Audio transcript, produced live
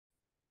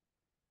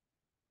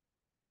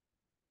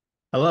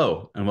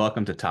Hello, and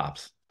welcome to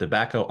TOPS,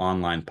 Tobacco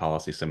Online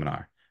Policy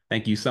Seminar.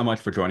 Thank you so much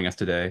for joining us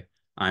today.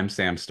 I'm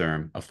Sam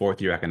Sturm, a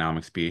fourth-year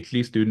economics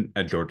PhD student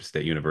at Georgia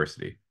State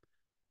University.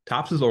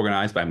 TOPS is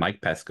organized by Mike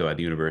Pesco at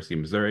the University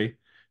of Missouri,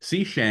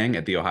 C. Shang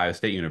at The Ohio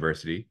State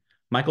University,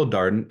 Michael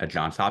Darden at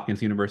Johns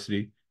Hopkins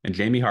University, and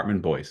Jamie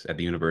Hartman Boyce at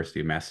the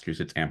University of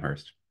Massachusetts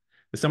Amherst.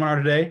 The seminar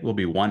today will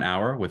be 1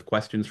 hour with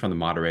questions from the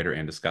moderator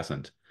and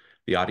discussant.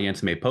 The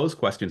audience may pose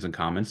questions and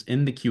comments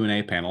in the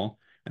Q&A panel,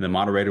 and the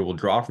moderator will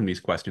draw from these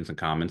questions and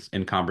comments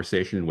in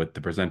conversation with the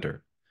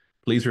presenter.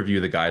 Please review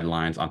the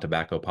guidelines on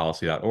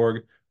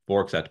tobaccopolicy.org for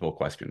acceptable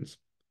questions.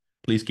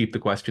 Please keep the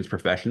questions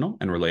professional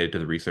and related to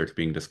the research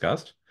being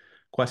discussed.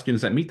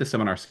 Questions that meet the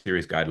seminar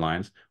series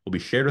guidelines will be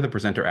shared with the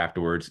presenter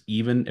afterwards,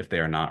 even if they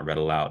are not read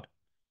aloud.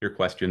 Your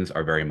questions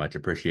are very much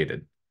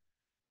appreciated.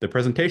 The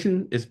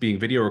presentation is being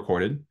video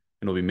recorded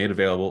and will be made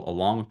available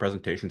along with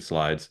presentation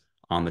slides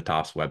on the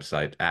TOPS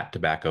website at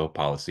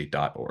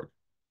tobaccopolicy.org.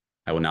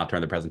 I will now turn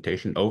the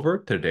presentation over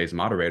to today's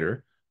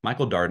moderator,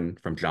 Michael Darden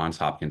from Johns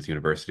Hopkins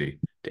University,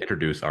 to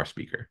introduce our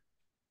speaker.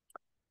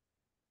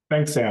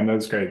 Thanks, Sam. That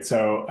was great.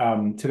 So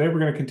today we're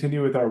going to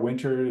continue with our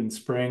winter and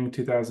spring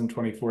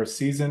 2024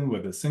 season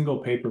with a single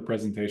paper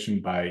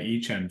presentation by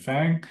Yichen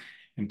Fang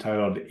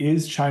entitled,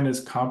 "Is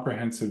China's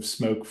Comprehensive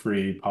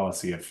Smoke-Free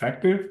Policy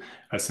Effective?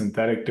 A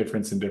Synthetic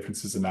Difference in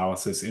Differences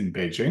Analysis in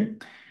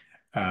Beijing."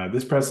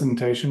 This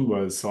presentation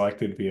was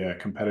selected via a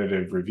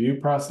competitive review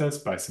process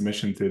by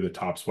submission through the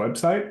TOPS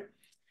website.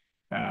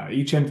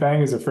 Yichen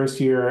Fang is a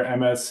first-year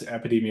MS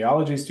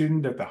epidemiology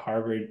student at the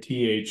Harvard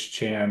T.H.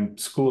 Chan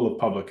School of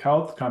Public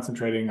Health,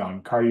 concentrating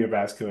on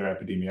cardiovascular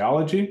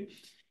epidemiology.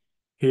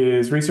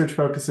 His research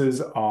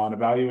focuses on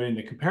evaluating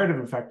the comparative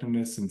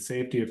effectiveness and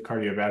safety of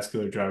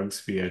cardiovascular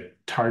drugs via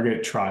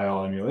target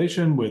trial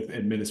emulation with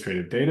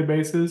administrative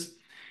databases.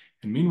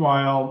 And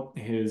meanwhile,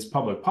 his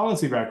public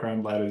policy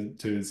background led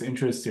to his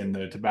interest in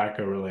the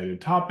tobacco-related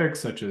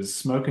topics, such as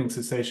smoking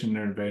cessation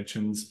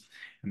interventions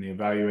and the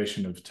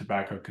evaluation of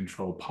tobacco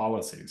control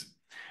policies.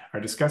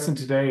 Our discussant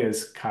today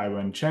is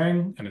Kai-Wen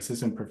Cheng, an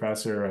assistant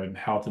professor in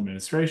health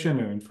administration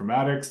and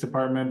informatics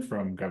department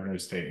from Governor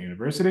State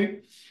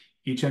University.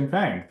 Yichen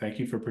Fang, thank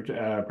you for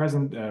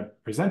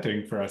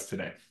presenting for us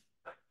today.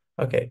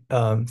 Okay,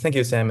 thank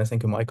you, Sam, and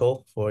thank you,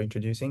 Michael, for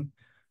introducing.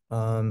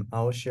 I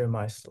will share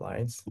my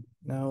slides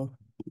now.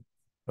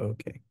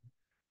 Okay.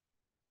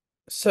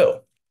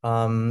 So,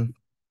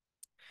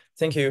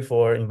 thank you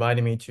for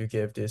inviting me to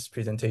give this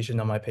presentation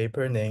on my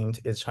paper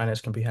named "Is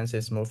China's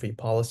Comprehensive Smoke-Free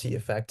Policy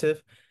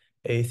Effective?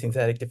 A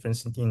Synthetic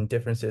Difference in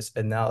Differences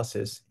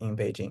Analysis in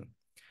Beijing."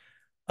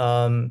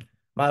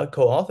 My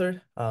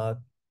co-author,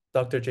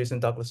 Dr. Jason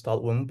Douglas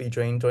Todd, won't be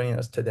joining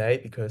us today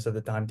because of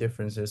the time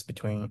differences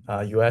between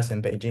US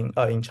and Beijing,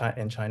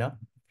 in China.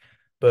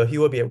 But he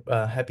will be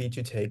happy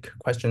to take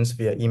questions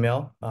via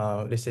email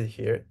listed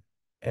here.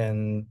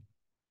 And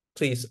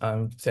please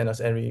send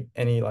us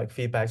any like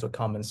feedbacks or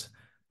comments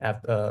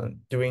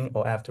during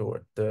or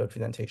afterward the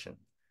presentation.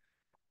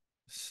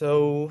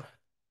 So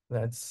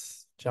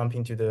let's jump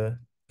into the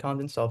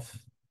contents of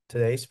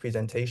today's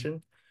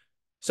presentation.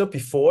 So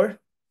before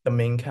the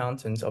main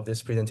contents of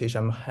this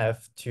presentation, I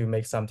have to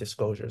make some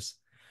disclosures.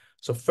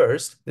 So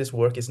first, this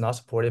work is not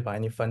supported by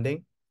any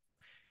funding.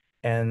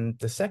 And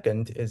the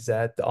second is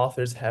that the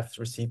authors have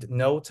received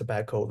no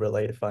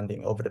tobacco-related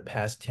funding over the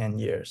past 10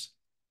 years.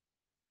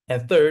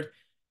 And third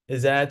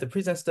is that the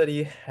present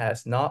study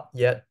has not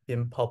yet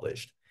been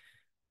published,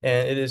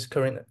 and it is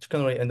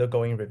currently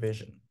undergoing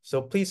revision.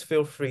 So please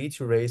feel free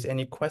to raise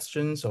any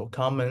questions or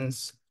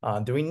comments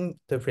during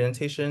the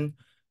presentation,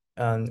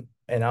 and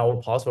I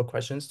will pause for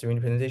questions during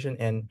the presentation,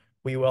 and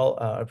we will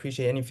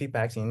appreciate any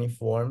feedbacks in any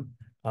form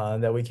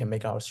that we can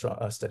make our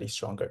study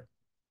stronger.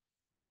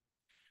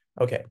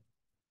 Okay.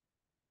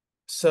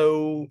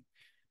 So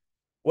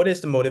what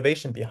is the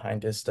motivation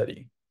behind this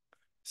study?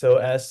 So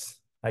as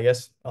I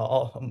guess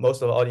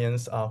most of the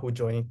audience who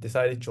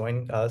decided to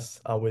join us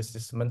with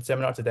this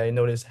seminar today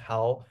notice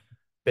how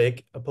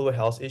big a public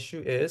health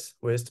issue is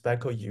with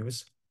tobacco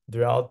use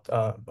throughout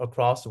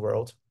across the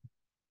world.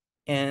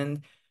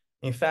 And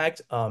in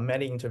fact,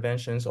 many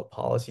interventions or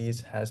policies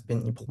has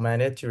been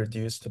implemented to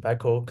reduce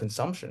tobacco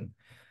consumption.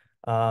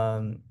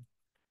 So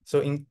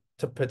in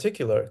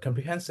particular,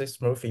 comprehensive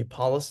smoke-free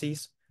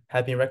policies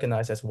have been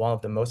recognized as one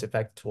of the most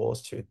effective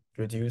tools to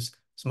reduce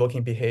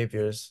smoking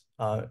behaviors,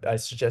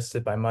 as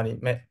suggested by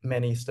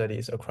many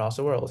studies across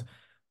the world.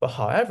 But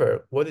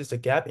however, what is the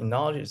gap in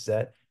knowledge is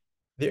that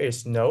there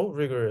is no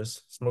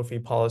rigorous smoke-free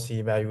policy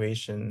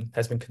evaluation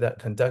has been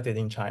conducted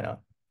in China,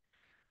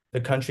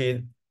 the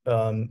country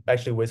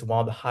actually with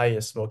one of the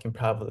highest smoking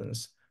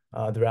prevalence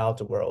throughout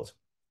the world.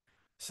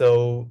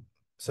 So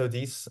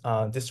this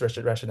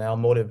rationale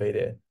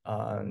motivated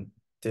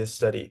this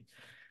study.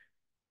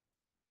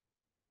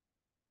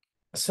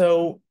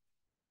 So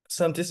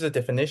this is a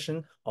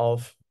definition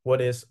of what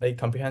is a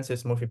comprehensive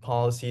smoke-free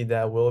policy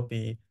that will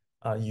be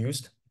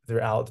used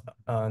throughout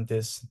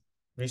this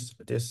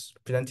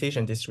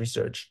presentation, this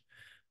research.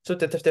 So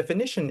the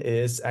definition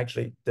is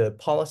actually the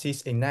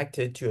policies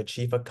enacted to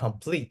achieve a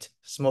complete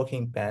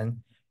smoking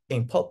ban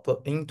in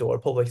indoor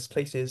public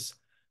places,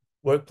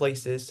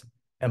 workplaces,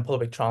 and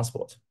public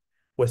transport,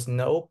 with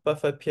no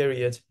buffer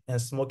period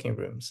and smoking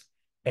rooms,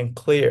 and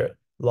clear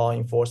law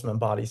enforcement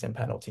bodies and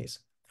penalties.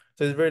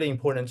 So it's really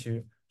important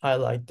to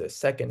highlight the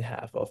second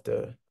half of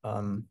the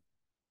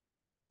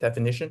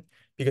definition,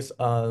 because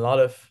a lot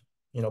of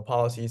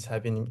policies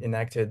have been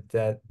enacted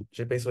that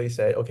should basically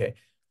say, okay,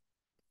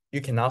 you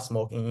cannot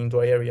smoke in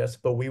indoor areas,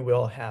 but we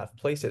will have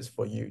places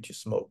for you to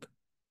smoke.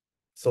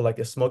 So like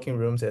the smoking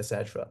rooms,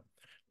 etc.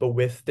 But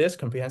with this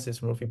comprehensive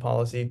smoking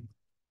policy,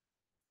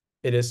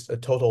 it is a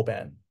total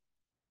ban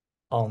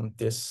on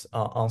this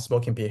on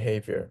smoking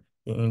behavior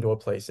in indoor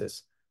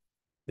places.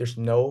 There's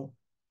no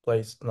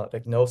place,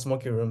 like no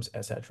smoking rooms,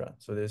 etc.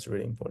 So this is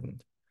really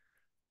important.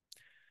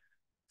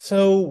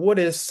 So what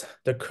is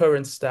the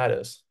current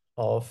status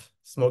of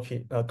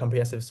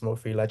comprehensive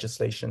smoke-free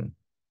legislation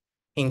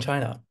in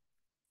China?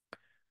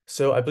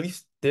 So I believe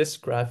this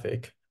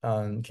graphic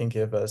can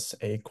give us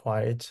a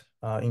quite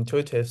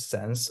intuitive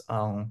sense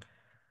on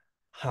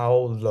how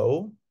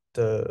low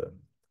the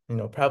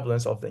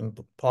prevalence of the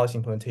policy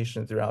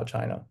implementation throughout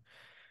China.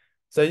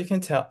 So you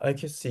can tell, I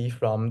can see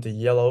from the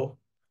yellow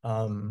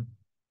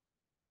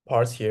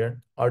parts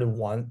here are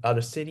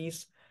the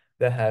cities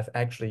that have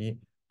actually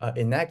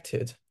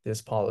enacted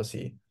this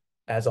policy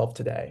as of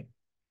today.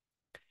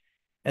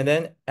 And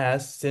then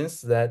since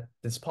that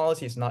this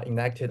policy is not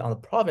enacted on the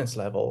province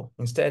level,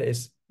 instead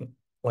is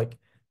like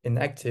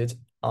enacted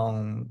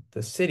on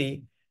the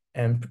city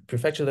and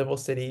prefecture level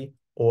city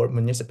or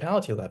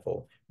municipality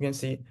level, you can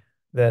see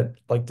that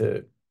like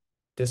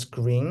this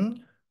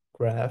green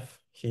graph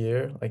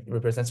here like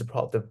represents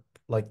the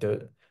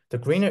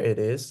greener it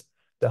is,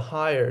 the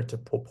higher the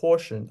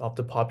proportion of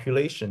the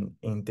population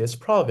in this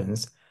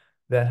province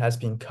that has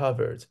been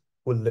covered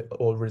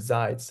or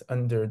resides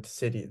under the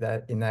city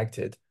that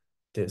enacted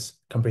this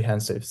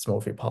comprehensive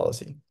smoke-free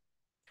policy.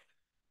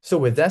 So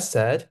with that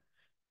said,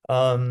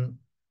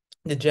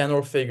 the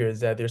general figure is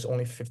that there's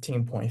only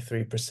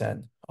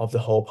 15.3% of the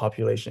whole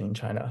population in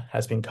China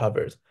has been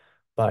covered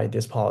by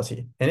this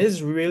policy. And it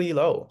is really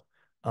low,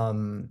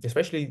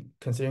 especially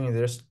considering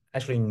there's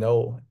actually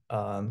no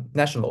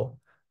national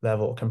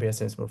level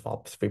comprehensive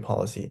smoke-free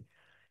policy.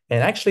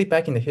 And actually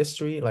back in the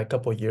history, like a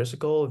couple of years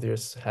ago,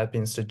 there's have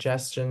been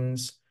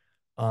suggestions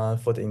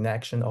for the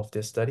enaction of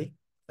this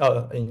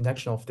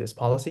enaction of this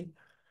policy,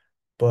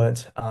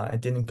 but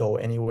it didn't go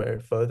anywhere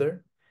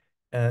further.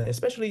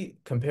 Especially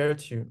compared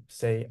to,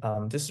 say,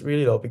 this is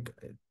really low,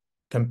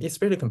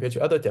 especially compared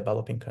to other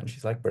developing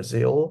countries like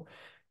Brazil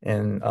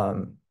and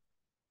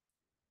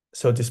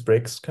so these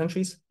BRICS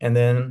countries. And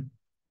then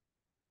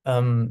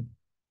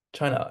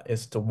China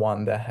is the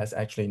one that has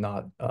actually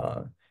not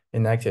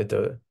enacted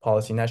the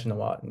policy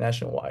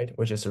nationwide,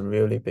 which is a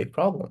really big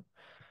problem.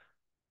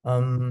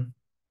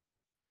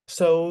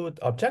 So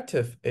the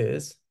objective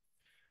is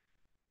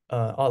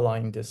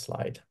outlined this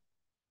slide.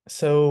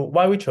 So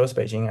why we chose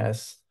Beijing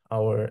as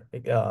our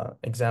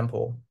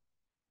example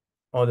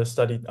or the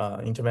study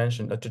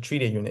intervention, the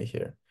treated unit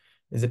here,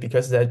 is it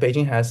because that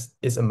Beijing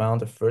is among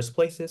the first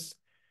places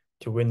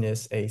to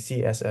witness a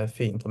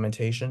CSFP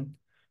implementation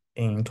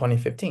in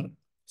 2015.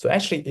 So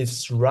actually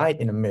it's right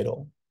in the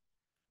middle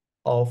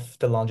of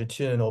the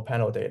longitudinal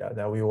panel data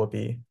that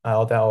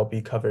I'll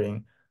be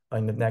covering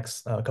in the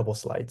next couple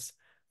slides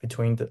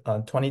between the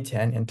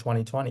 2010 and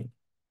 2020.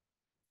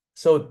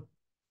 So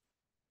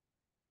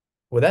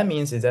what that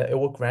means is that it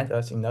will grant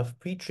us enough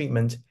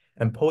pre-treatment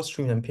and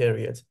post-treatment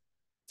periods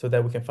so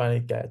that we can finally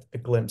get a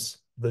glimpse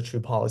of the true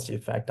policy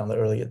effect on the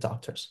early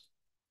adopters.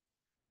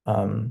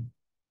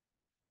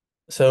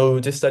 So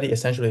this study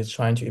essentially is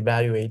trying to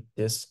evaluate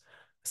this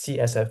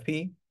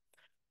CSFP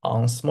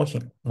on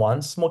smoking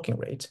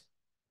rate,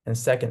 and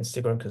second,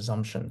 cigarette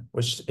consumption,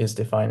 which is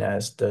defined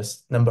as the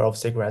number of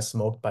cigarettes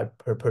smoked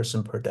per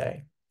person per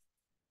day.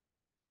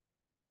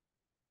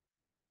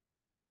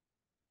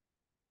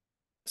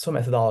 So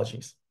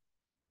methodologies.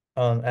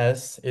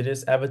 As it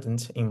is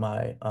evident in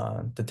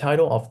the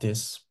title of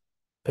this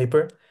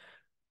paper,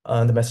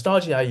 the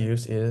methodology I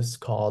use is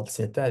called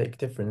synthetic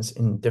difference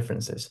in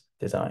differences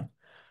design.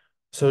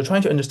 So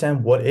trying to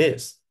understand what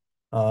is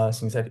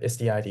synthetic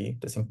SDID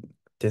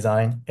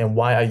design and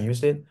why I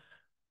used it,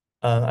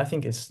 I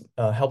think it's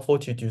helpful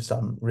to do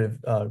some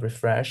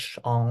refresh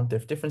on the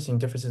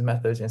differences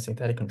methods and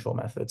synthetic control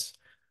methods.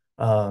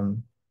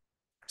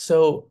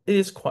 So it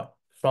is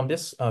from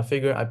this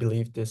figure, I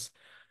believe this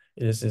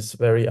is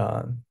very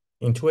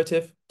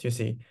intuitive to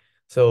see.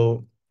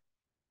 So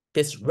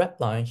this red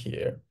line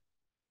here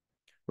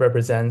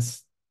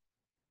represents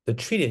the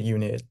treated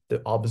unit,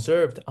 the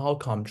observed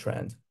outcome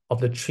trend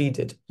of the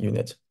treated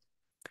unit.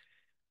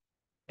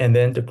 And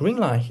then the green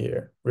line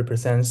here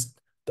represents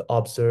the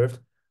observed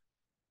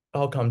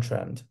outcome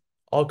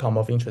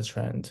of interest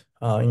trend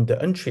in the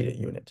untreated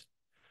unit.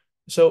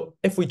 So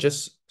if we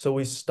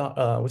start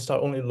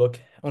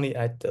only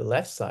at the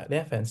left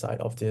hand side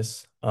of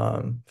this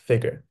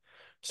figure.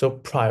 So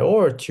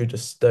prior to the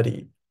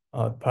study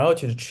prior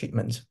to the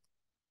treatment,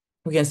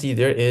 we can see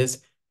there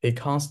is a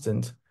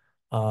constant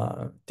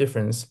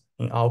difference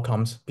in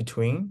outcomes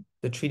between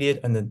the treated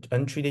and the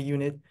untreated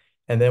unit.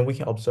 And then we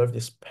can observe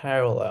this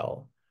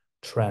parallel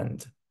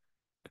trend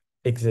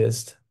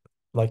exist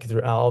like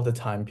throughout the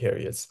time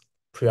periods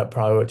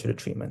prior to the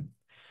treatment.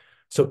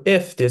 So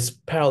if this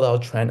parallel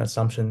trend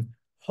assumption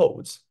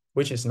holds,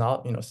 which is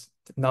not,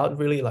 not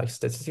really like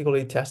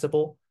statistically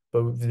testable,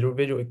 but with the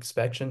visual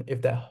inspection,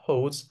 if that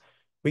holds,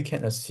 we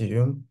can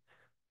assume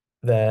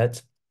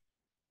that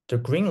the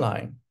green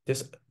line,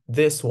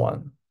 this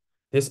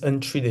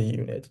untreated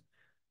unit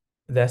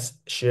that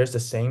shares the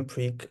same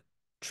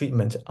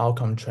pre-treatment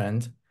outcome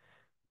trend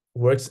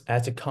works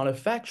as a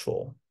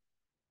counterfactual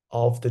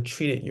of the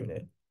treated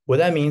unit. What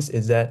that means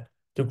is that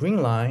the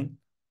green line,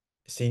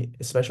 see,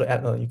 especially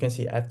you can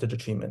see after the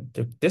treatment,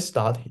 this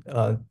dot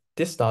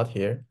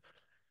here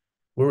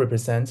will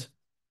represent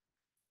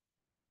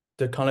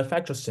the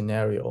counterfactual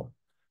scenario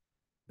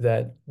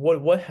that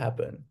what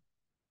happened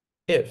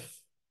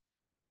if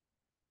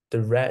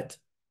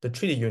the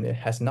treated unit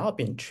has not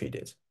been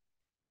treated.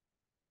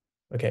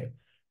 Okay,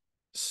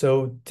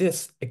 so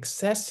this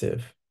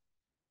excessive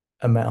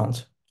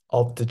amount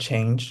of the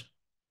change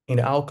in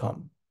the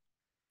outcome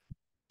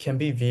can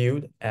be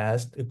viewed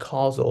as the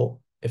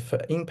causal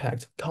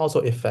effect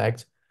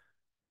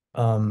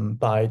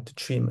by the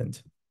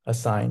treatment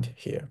assigned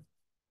here.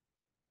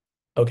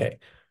 Okay,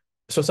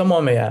 so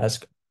someone may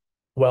ask,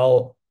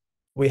 well,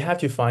 we have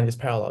to find this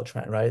parallel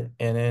trend, right?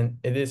 And then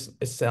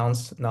it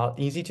sounds not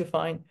easy to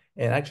find,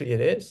 and actually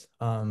it is.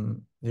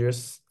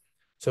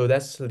 So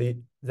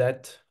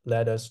that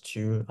led us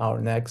to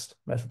our next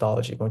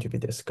methodology going to be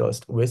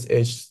discussed, which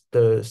is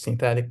the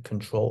synthetic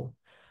control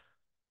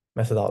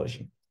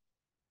methodology.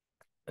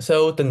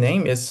 So the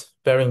name is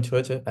very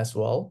intuitive as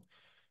well.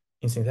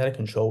 In synthetic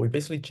control, we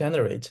basically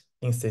generate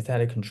in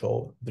synthetic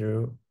control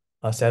through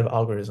a set of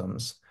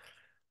algorithms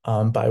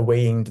by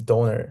weighing the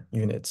donor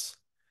units.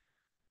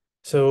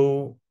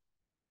 So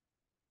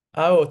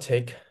I will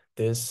take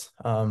this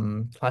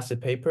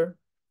classic paper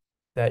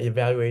that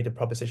evaluated the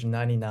Proposition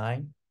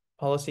 99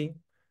 policy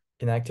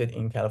enacted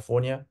in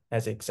California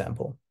as an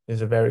example.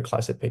 It's a very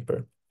classic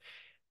paper.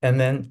 And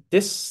then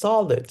this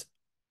solid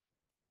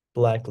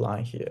black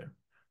line here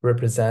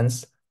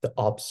represents the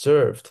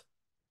observed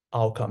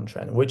outcome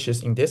trend, which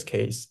is in this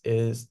case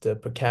is the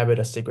per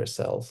capita cigarette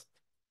sales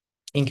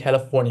in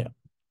California,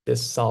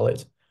 this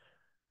solid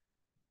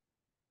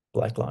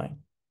black line.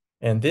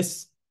 And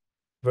this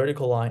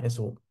vertical line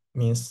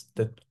represents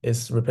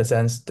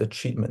the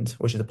treatment,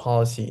 which is the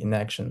policy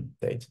inaction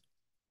date.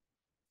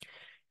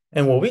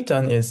 And what they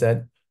done is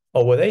that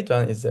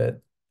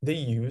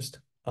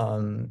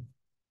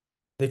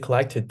they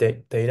collected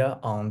data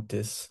on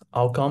this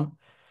outcome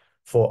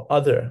for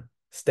other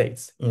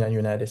states in the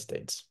United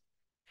States.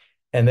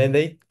 And then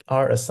they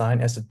are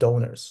assigned as the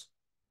donors.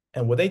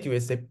 And what they do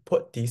is they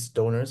put these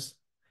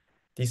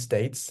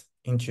states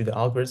into the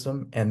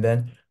algorithm, and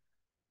then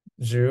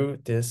through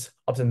this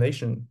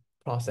optimization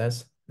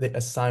process, they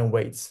assign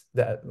weights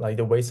that like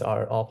the weights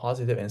are all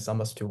positive and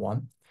sum us to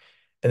 1,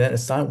 and then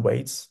assign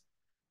weights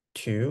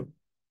to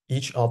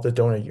each of the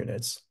donor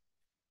units.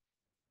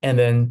 And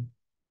then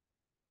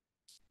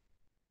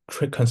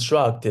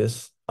construct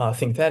this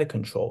synthetic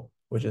control,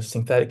 which is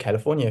synthetic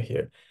California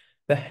here,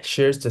 that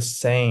shares the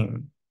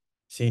same,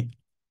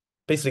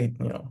 basically,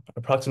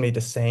 approximately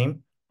the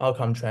same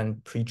outcome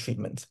trend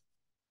pre-treatment.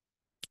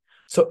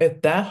 So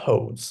if that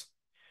holds,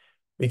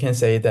 we can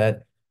say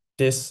that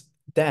this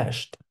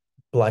dashed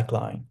black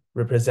line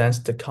represents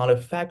the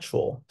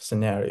counterfactual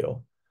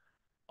scenario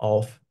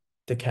of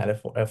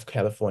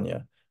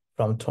California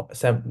from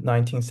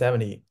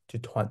 1970 to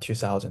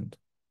 2000.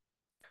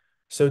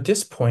 So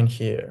this point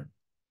here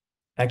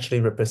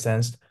actually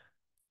represents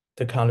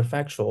the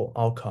counterfactual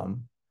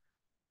outcome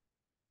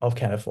of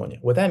California.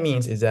 What that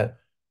means is that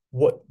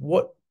what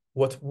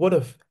would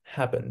have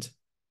happened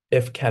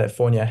if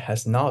California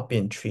has not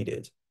been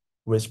treated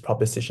with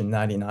Proposition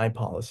 99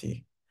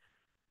 policy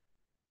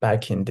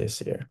back in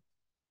this year.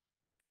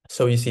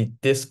 So you see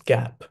this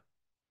gap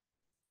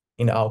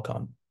in the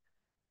outcome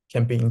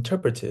can be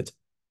interpreted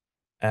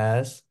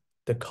as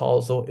the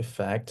causal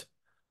effect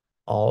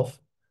of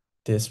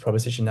this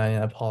Proposition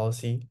 99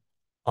 policy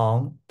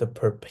on the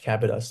per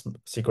capita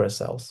cigarette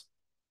sales.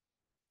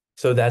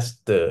 So that's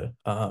the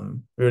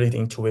really the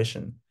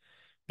intuition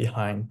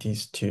behind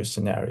these two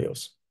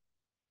scenarios,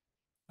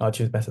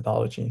 two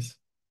methodologies.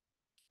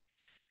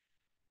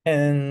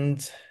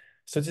 And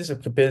so this is a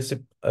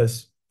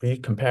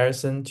brief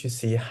comparison to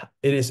see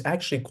it is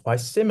actually quite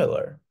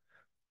similar.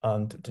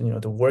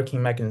 The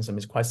working mechanism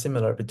is quite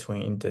similar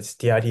between this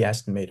DID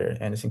estimator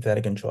and the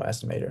synthetic control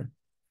estimator.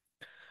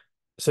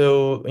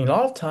 So in a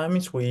lot of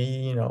times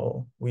we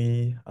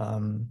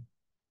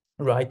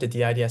write the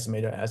DID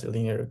estimator as a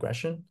linear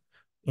regression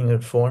in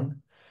a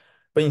form,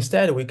 but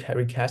instead we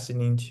recast it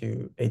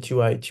into a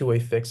two-way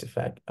fixed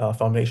effect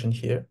formulation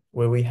here,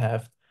 where we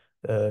have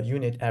the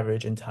unit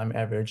average and time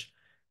average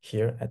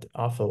here at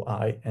alpha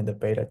I and the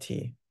beta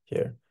t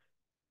here.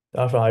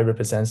 The alpha I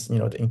represents,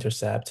 the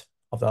intercept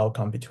of the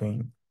outcome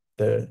between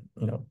the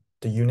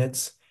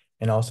units,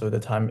 and also the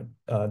time,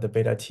 the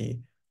beta t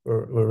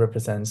will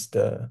represents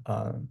the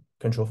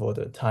control for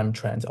the time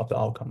trend of the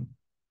outcome.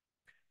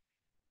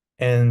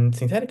 And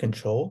synthetic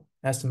control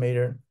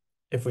estimator,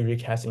 if we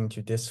recast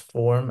into this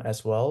form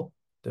as well,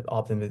 the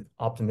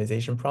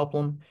optimization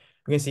problem,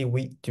 we can see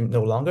we do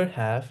no longer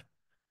have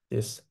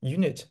this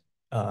unit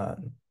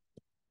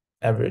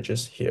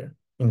averages here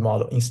in the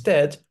model.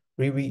 Instead,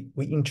 we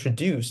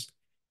introduce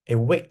a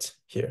weight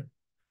here.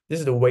 This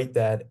is the weight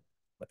that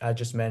I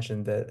just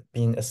mentioned that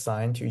being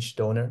assigned to each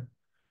donor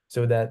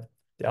so that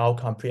the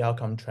outcome,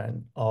 pre-outcome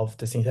trend of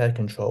the synthetic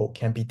control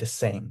can be the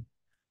same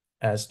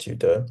as to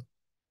the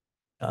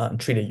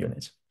treated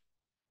unit.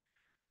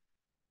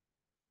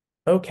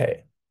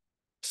 Okay,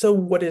 so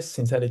what is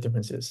synthetic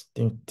differences,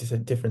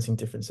 difference in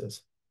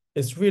differences?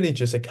 It's really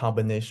just a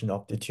combination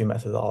of the two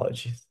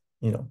methodologies,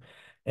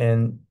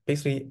 and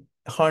basically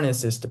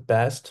harnesses the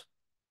best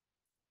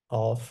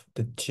of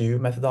the two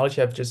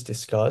methodology I've just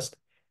discussed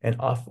and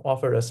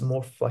offer us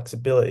more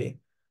flexibility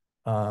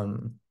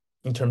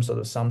in terms of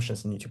the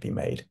assumptions need to be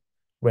made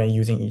when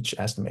using each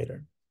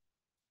estimator.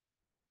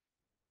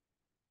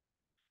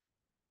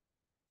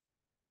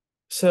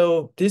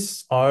 So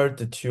these are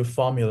the two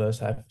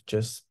formulas I've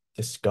just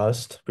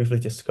briefly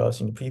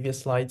discussed in the previous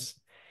slides.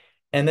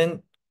 And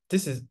then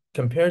this is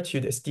compared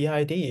to the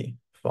SDID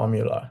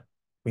formula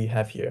we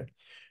have here.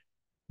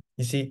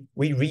 You see,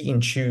 we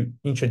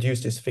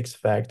introduce this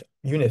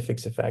unit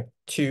fixed effect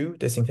to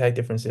the synthetic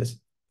differences,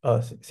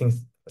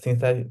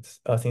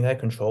 synthetic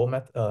control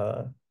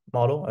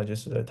model. I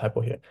just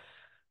typo here.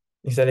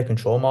 Synthetic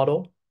control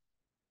model,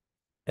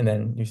 and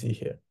then you see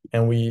here,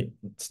 and we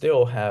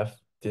still have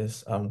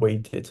this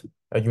weighted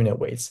unit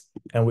weights,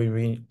 and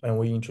we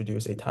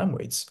introduce a time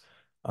weights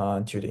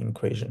to the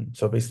equation.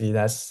 So basically,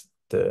 that's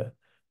the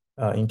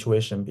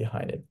intuition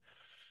behind it.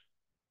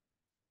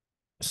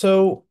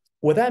 So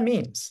what that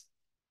means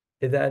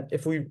is that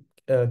if we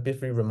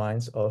briefly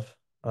reminds of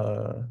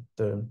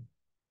the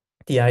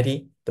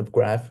DID, the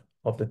graph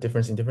of the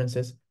difference in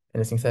differences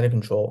and the synthetic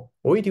control,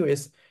 what we do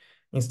is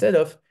instead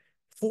of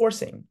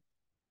forcing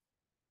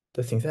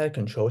the synthetic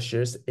control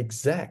shares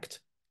exact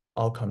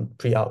outcome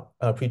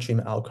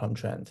pre-treatment outcome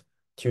trend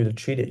to the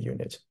treated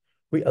unit,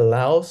 we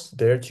allows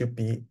there to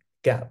be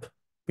gap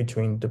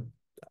between the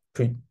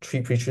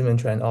pre-treatment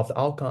trend of the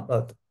outcome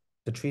of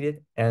the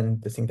treated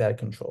and the synthetic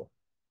control.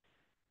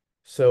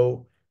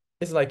 So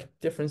it's like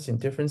difference in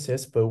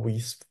differences, but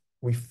we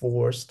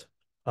forced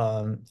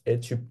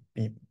it to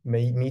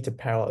meet a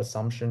parallel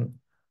assumption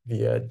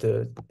via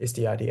the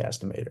SDID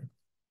estimator.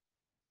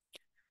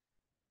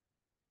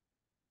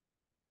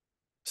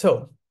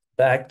 So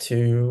back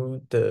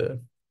to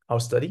our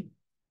study.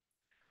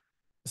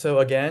 So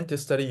again,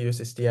 this study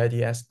uses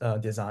SDID as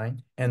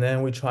design, and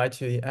then we try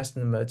to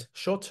estimate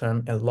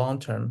short-term and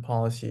long-term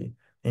policy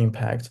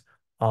impact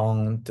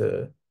on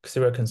the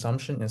cigarette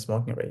consumption and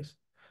smoking rates.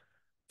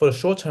 For the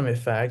short-term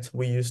effect,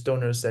 we use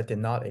donors that did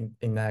not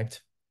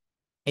enact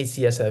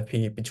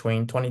ACSFP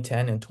between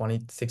 2010 and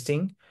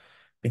 2016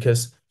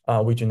 because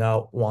we do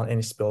not want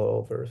any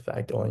spillover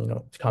effect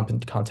or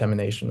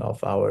contamination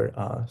of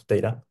our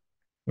data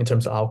in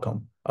terms of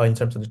outcome, in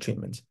terms of the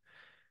treatment.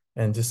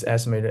 And this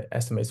estimator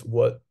estimates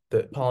what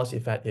the policy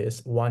effect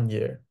is 1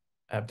 year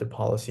after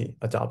policy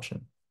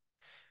adoption.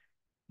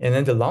 And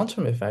then the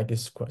long-term effect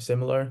is quite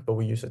similar, but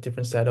we use a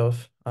different set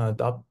of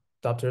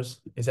adopters.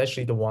 It's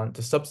actually the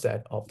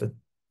subset of the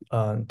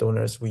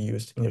donors we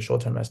used in the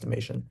short-term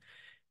estimation,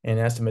 and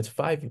estimates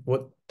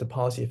what the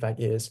policy effect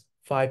is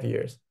 5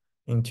 years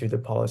into the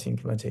policy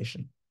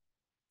implementation.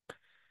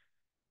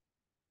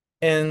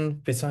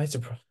 And besides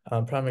the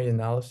primary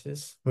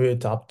analysis, we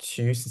adopt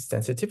two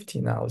sensitivity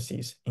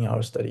analyses in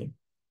our study.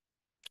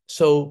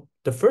 So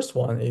the first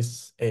one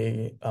is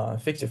a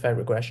fixed effect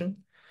regression.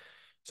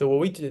 So what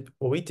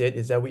we did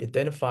is that we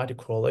identified the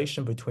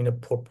correlation between the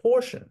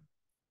proportion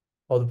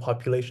of the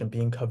population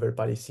being covered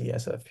by the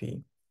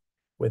CSFP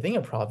within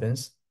a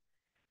province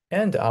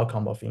and the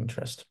outcome of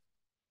interest.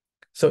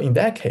 So in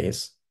that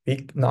case,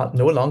 we no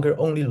longer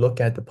only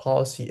look at the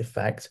policy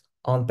effect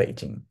on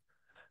Beijing,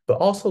 but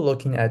also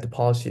looking at the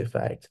policy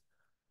effect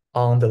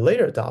on the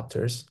later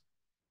adopters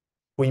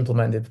who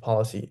implemented the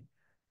policy,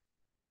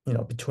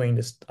 between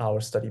our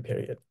study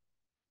period.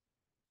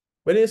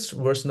 But it's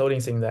worth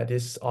noticing that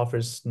this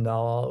offers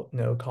no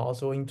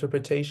causal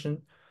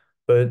interpretation,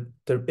 but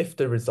if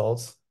the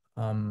results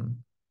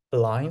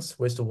aligns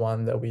with the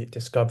one that we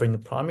discovered in the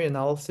primary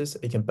analysis,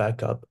 it can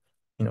back up,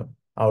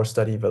 our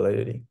study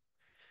validity.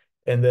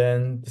 And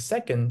then the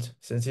second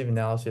sensitive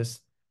analysis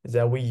is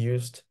that we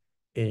used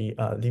a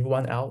leave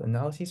one out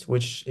analysis,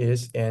 which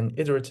is an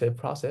iterative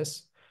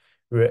process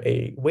where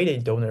a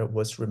weighted donor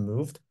was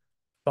removed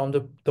from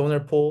the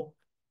donor pool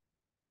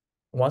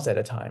once at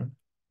a time,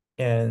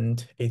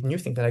 and a new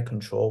synthetic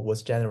control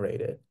was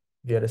generated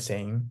via the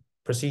same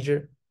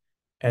procedure,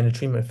 and the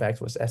treatment effect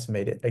was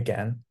estimated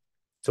again.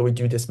 So we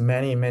do this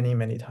many, many,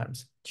 many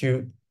times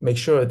to make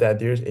sure that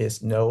there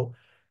is no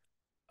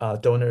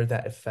donor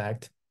that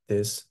affect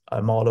this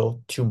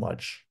model too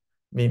much,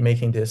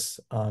 making this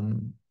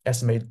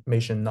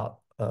estimation not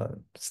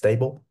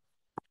stable.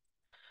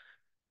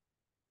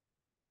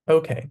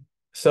 Okay,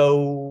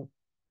 so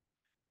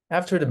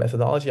after the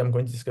methodology, I'm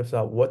going to discuss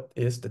about what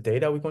is the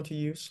data we're going to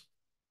use.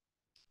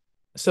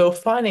 So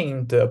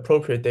finding the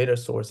appropriate data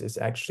source is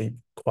actually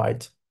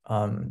quite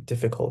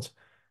difficult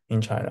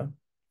in China,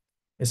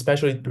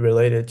 especially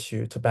related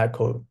to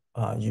tobacco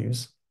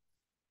use.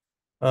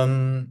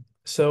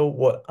 So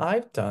what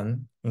I've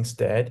done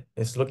instead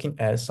is looking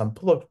at some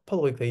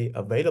publicly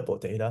available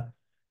data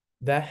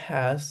that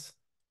has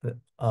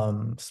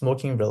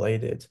smoking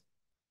related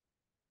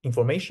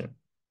information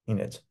in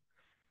it.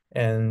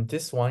 And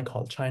this one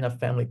called China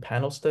Family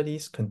Panel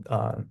Studies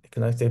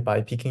conducted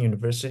by Peking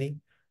University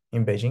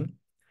in Beijing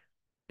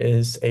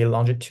is a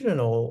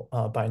longitudinal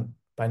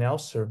biennial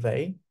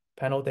survey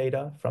panel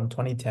data from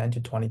 2010 to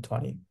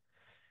 2020.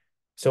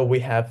 So we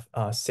have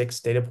 6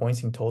 data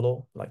points in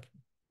total, like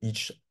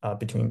each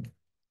between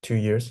 2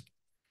 years.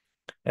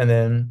 And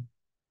then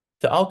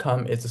the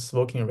outcome is the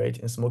smoking rate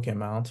and smoking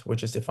amount,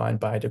 which is defined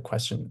by the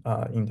question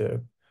in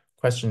the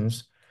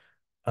questions,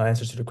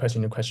 answers to the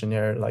question in the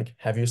questionnaire, like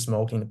have you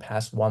smoked in the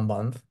past 1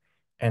 month?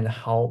 And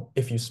how,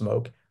 if you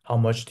smoke, how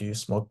much do you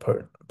smoke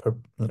per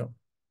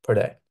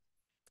day?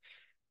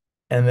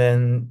 And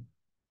then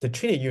the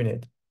treated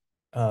unit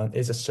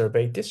is a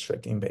survey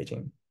district in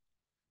Beijing.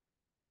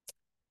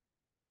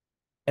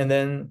 And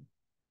then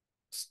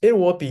it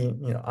would be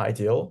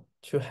ideal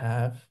to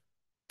have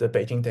the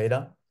Beijing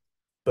data,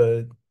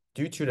 but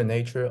due to the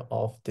nature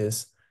of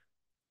this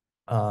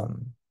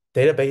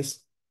database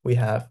we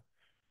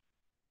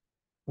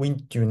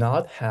do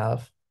not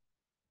have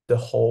the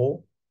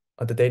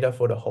data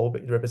for the whole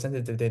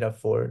representative data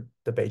for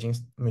the Beijing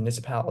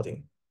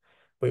municipality.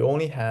 We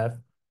only have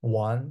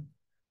one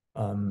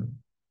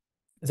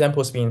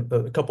samples being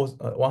a couple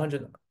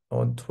 100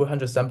 or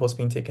 200 samples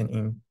being taken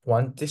in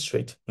one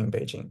district in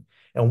Beijing.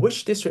 And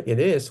which district it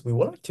is, we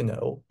would like to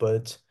know,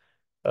 but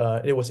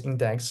it was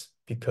indexed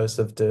because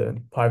of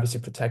the privacy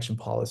protection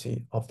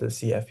policy of the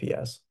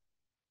CFPS.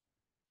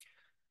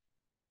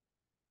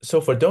 So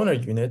for donor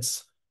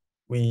units,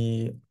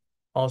 we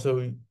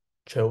also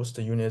chose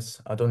the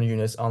donor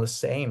units on the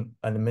same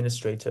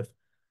administrative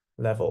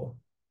level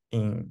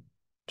in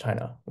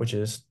China, which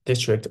is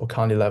district or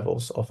county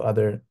levels of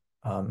other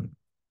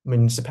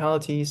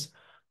municipalities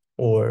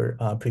or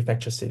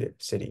prefecture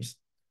cities.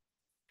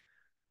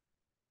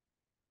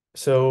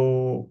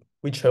 So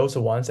we chose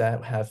the ones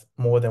that have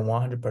more than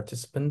 100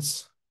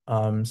 participants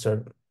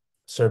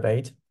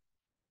surveyed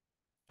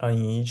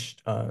in each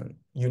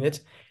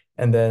unit.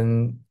 And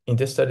then in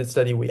this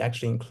study, we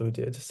actually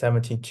included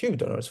 72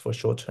 donors for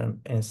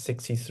short-term and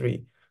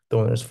 63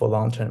 donors for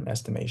long-term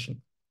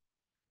estimation.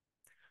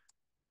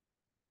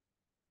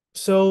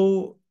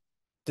 So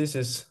this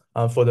is,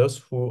 for those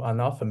who are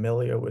not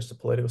familiar with the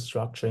political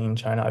structure in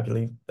China, I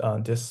believe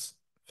this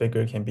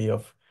figure can be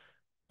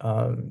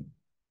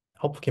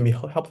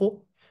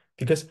helpful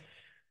because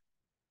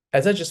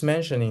as I just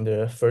mentioned in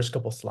the first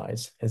couple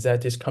slides, is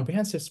that this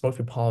comprehensive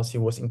smoke-free policy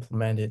was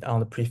implemented on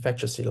the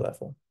prefecture city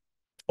level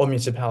or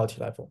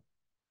municipality level.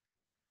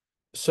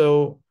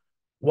 So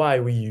why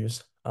we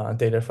use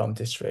data from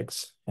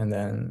districts and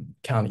then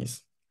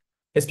counties?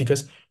 It's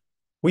because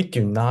we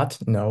do not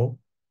know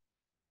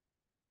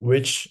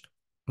which,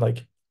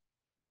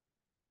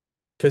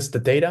 because the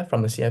data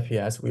from the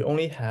CFPS, we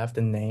only have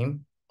the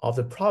name of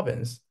the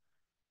province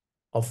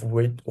of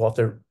which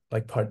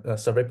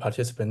survey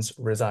participants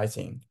resides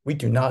in. We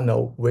do not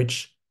know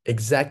which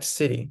exact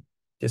city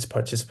this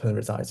participant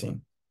resides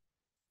in.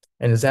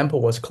 An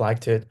example was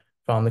collected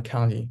from the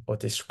county or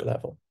district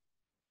level.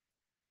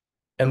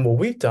 And what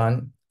we've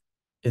done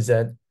is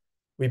that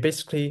we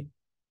basically,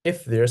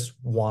 if there's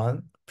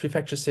one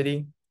prefecture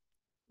city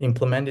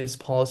implemented this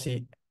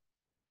policy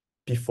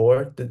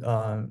before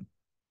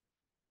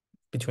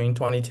between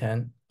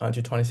 2010 to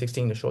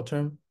 2016, the short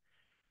term,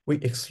 we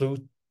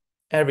exclude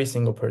every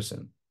single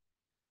person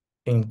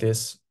in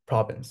this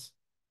province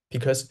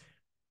because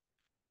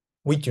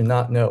we do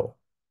not know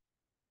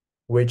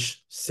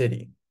which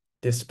city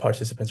this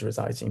participant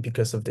resides in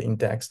because of the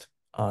indexed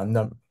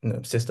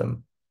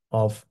system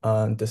of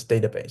this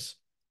database.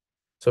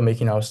 So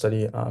making our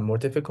study more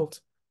difficult.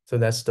 So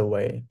that's the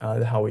way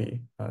how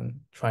we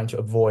trying to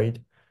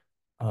avoid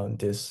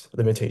this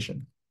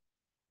limitation.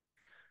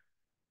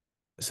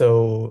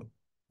 So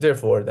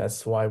therefore,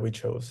 that's why we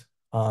chose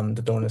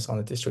the donors on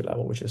the district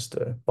level, which is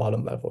the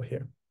bottom level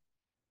here.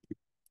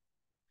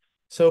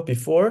 So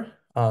before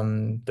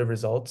the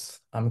results,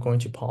 I'm going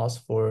to pause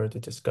for the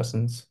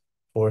discussants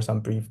for some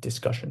brief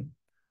discussion.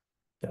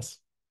 Yes.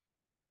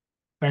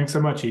 Thanks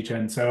so much,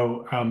 Yichen.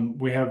 So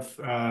we have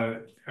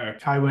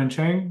Kai-Wen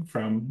Cheng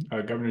from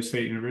Governor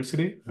State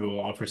University who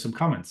will offer some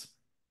comments.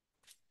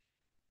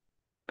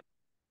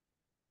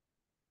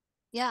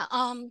 Yeah,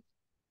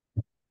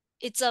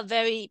 it's a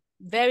very,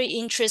 very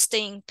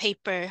interesting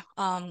paper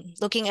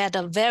looking at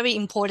a very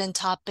important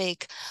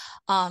topic.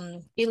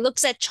 It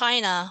looks at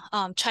China.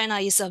 China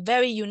is a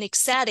very unique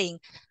setting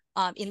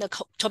in the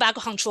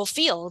tobacco control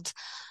field.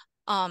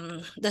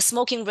 The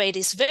smoking rate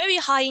is very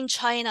high in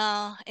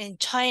China, and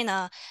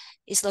China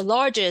is the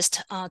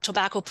largest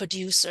tobacco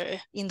producer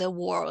in the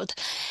world.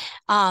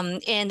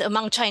 And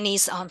among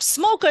Chinese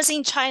smokers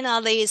in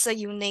China, there is a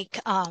unique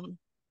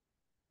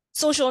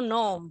social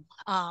norm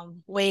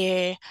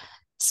where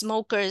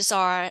smokers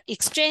are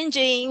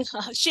exchanging,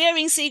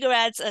 sharing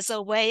cigarettes as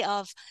a way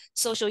of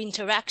social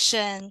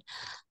interaction.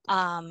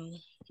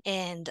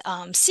 And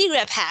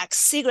cigarette packs,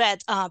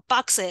 cigarette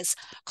boxes,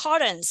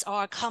 cartons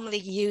are commonly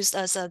used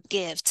as a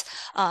gift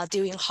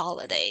during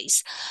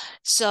holidays.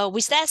 So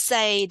with that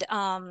said,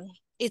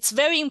 it's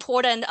very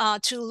important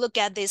to look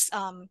at this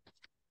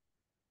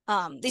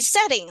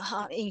setting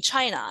in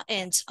China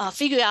and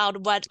figure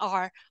out what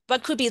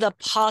could be the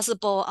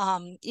possible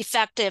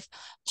effective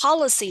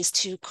policies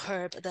to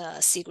curb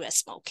the cigarette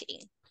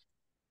smoking.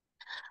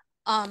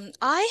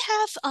 I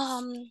have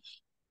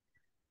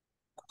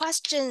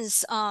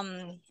questions.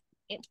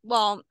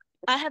 Well,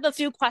 I have a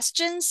few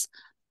questions.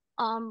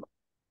 I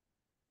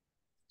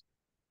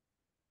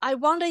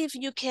wonder if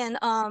you can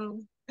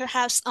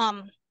perhaps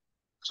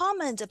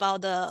comment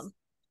about the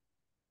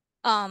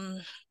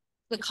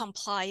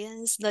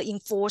compliance, the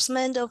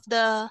enforcement of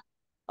the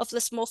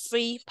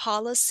smoke-free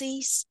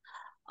policies.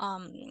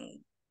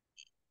 I'm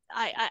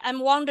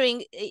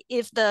wondering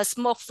if the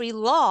smoke-free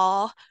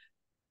law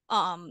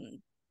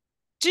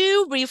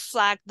do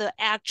reflect the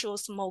actual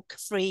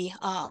smoke-free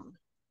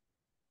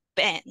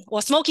ban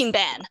or smoking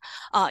ban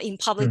in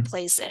public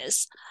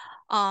places.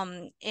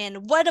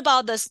 And what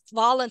about the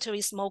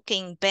voluntary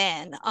smoking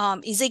ban?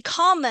 Is it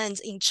common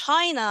in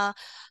China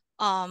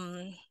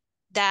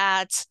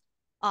that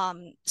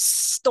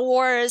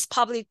stores,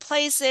 public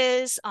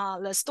places,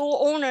 the store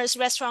owners,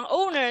 restaurant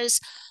owners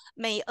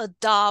may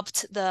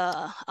adopt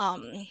the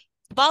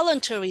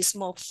voluntary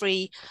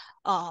smoke-free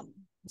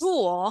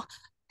rule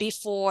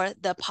before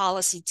the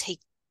policy take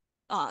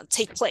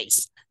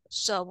place?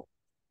 So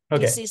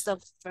this is the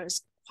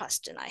first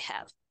question I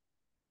have.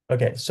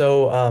 Okay,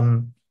 so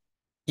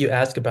you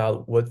asked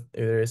about what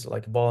there is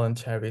like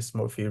voluntary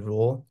smoke-free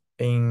rule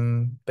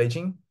in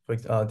Beijing for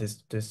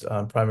this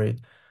primary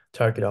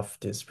target of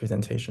this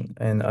presentation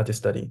and this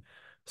study.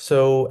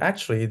 So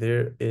actually,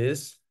 there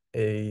is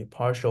a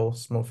partial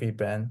smoke-free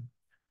ban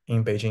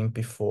in Beijing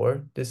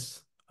before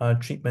this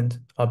treatment,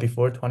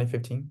 before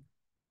 2015,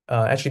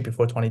 actually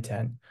before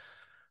 2010.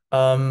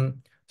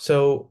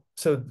 So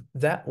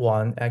that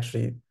one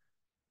actually,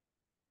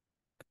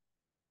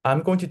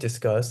 I'm going to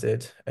discuss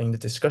it in the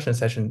discussion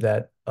session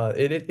that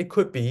it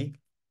could be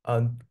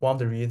one of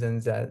the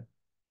reasons that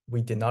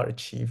we did not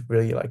achieve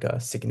really like a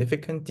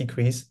significant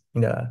decrease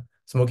in the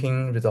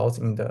smoking results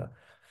in the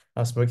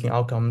smoking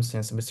outcomes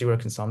and cigarette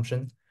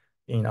consumption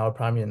in our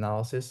primary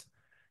analysis.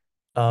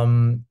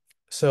 But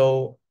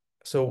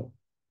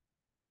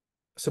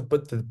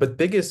the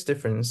biggest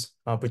difference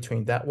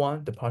between that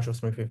one, the partial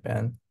smoking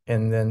ban,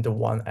 and then the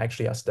one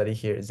actually I study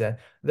here is that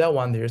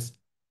one there's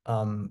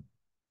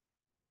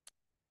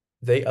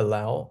they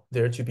allow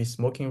there to be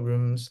smoking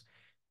rooms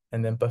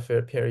and then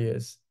buffer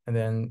periods, and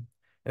then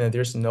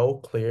there's no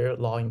clear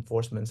law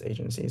enforcement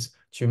agencies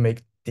to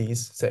make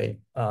these, say,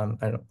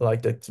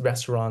 like the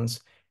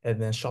restaurants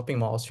and then shopping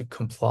malls to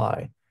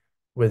comply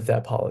with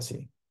that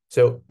policy.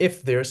 So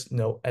if there's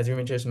no, as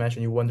you just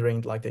mentioned, you're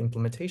wondering like the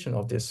implementation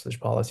of this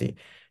such policy,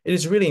 it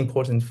is really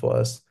important for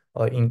us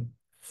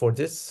for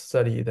this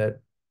study that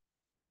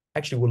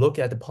actually we look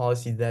at the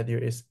policy that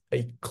there is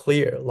a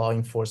clear law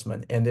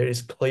enforcement and there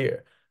is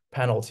clear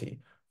penalty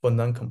for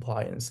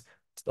non-compliance,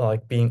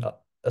 like being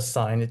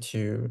assigned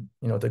to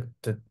the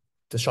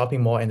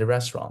shopping mall and the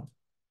restaurant,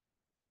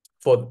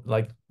 for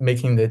like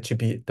making it to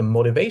be the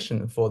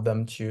motivation for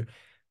them to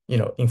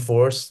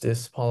enforce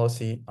this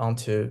policy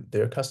onto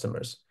their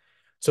customers.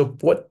 So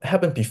what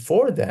happened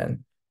before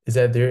then is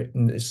that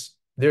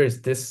there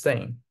is this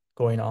thing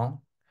going on,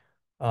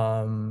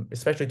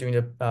 especially during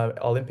the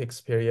Olympics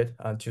period,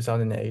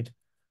 2008.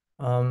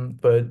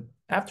 But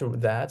after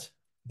that,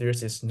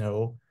 there's this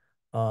no,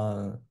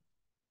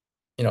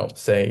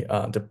 say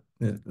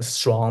the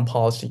strong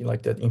policy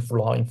like the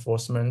law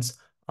enforcement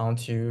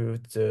onto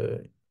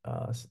the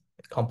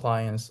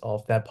compliance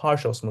of that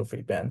partial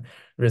smoke-free ban,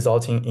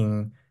 resulting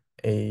in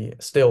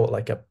still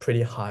like a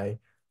pretty high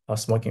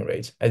smoking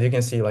rate. As you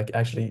can see, like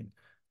actually,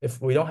 if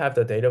we don't have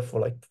the data for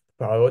like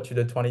prior to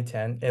the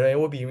 2010, and it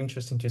would be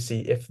interesting to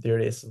see if there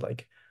is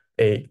like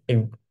a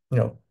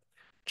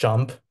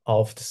jump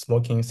of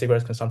the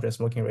cigarette consumption and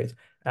smoking rate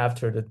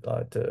after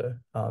the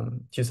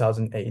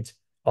 2008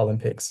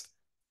 Olympics.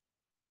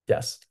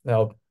 Yes.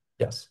 Now,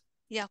 yes.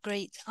 Yeah,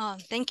 great.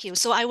 Thank you.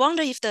 So I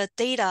wonder if the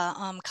data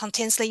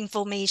contains the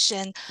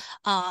information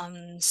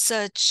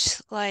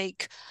such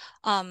like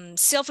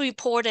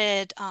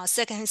self-reported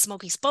secondhand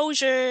smoke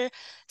exposure,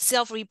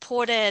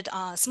 self-reported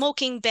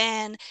smoking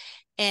ban,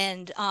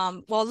 and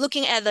while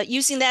looking at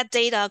using that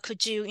data,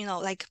 could you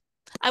like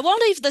I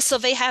wonder if the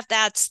survey have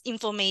that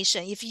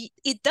information. If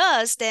it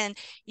does, then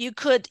you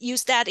could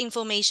use that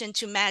information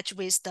to match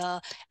with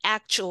the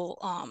actual,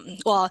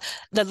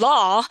 the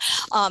law,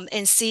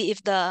 and see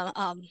if there's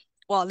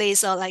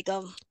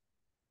the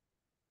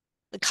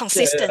Yeah.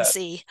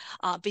 consistency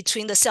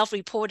between the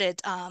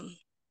self-reported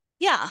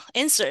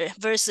answer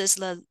versus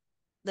the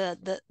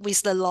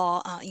with the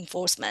law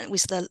enforcement,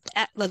 with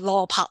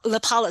the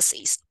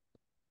policies.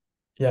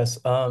 Yes,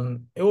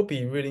 it will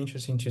be really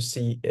interesting to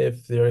see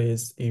if there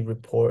is a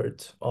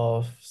report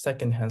of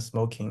secondhand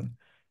smoking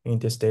in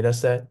this data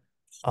set.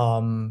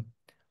 Um,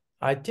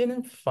 I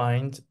didn't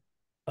find,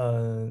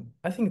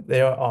 I think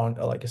they are on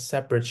like a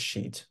separate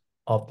sheet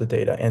of the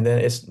data, and then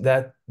it's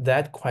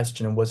that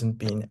question wasn't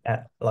being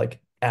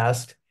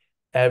asked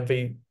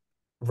every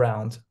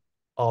round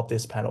of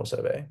this panel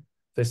survey.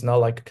 So it's not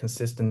like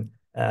consistent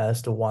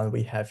as the one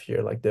we have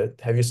here, like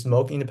have you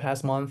smoked in the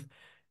past month?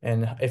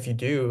 And if you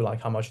do,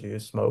 like how much do you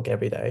smoke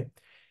every day?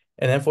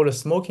 And then for the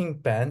smoking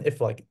ban,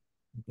 if like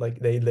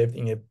they lived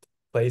in a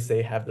place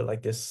they have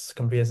this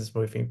comprehensive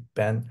smoking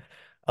ban.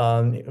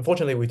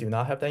 Unfortunately, we do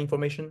not have that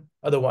information.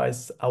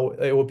 Otherwise,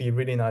 it would be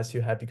really nice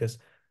to have because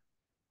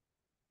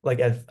like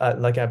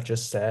I've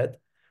just said,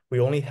 we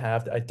only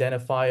have the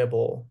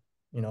identifiable,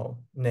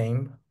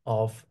 name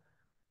of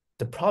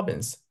the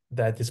province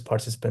that this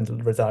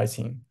participant resides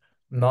in,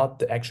 not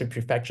the actual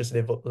prefecture's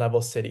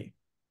level city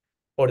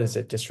or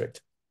the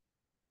district.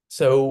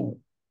 So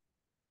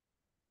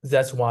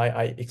that's why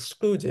I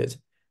excluded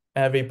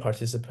every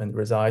participant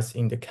resides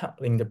in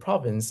the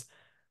province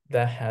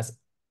that has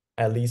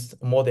at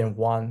least more than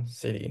one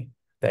city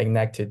that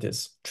enacted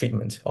this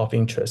treatment of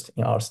interest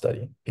in our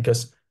study,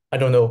 because I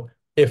don't know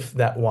if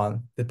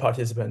the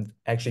participant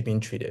actually being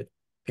treated,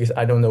 because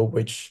I don't know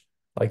which,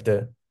 like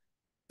the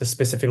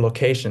specific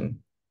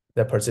location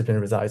that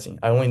participant resides in.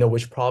 I only know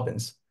which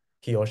province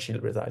he or she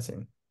resides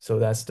in. So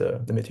that's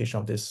the limitation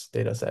of this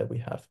data set we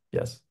have.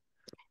 Yes.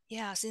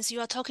 Yeah, since you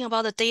are talking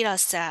about the data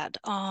set,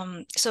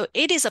 so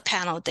it is a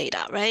panel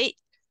data, right?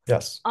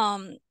 Yes.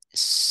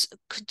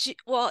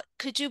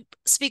 Could you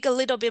speak a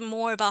little bit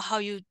more about how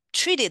you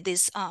treated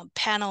this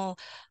panel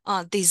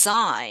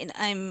design?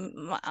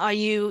 Are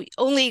you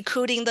only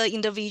including the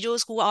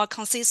individuals who are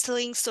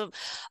consistently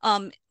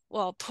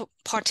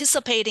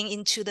participating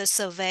into the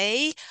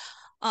survey,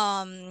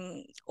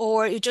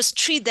 or you just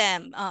treat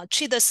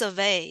the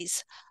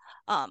surveys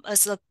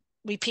as a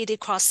repeated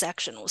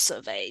cross-sectional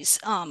surveys?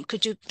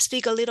 Could you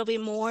speak a little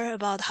bit more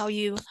about how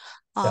you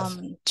Yes.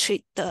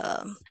 treat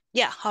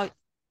how?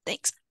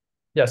 Thanks.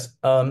 Yes,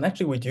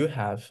 actually, we do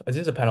have, this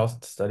is a panel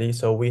study,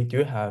 so we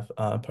do have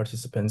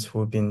participants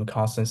who've been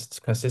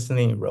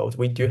consistently enrolled.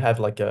 We do have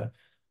like a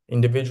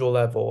individual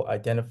level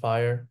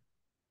identifier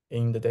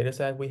in the data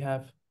set we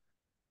have.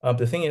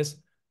 The thing is,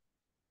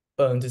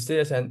 this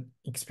data set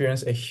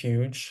experienced a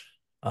huge,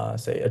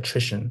 say,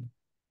 attrition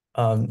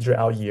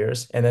throughout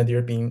years, and then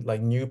there being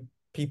like new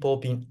people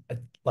being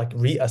like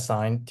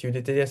reassigned to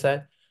the data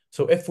set.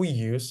 So if we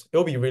use,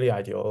 it'll be really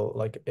ideal,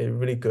 like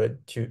really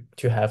good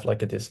to have like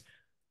this,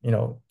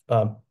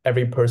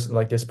 every person,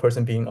 like this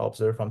person being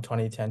observed from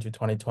 2010 to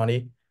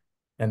 2020,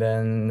 and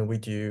then we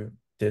do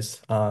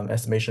this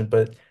estimation.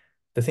 But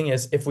the thing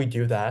is, if we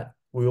do that,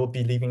 we will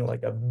be leaving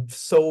like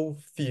so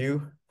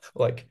few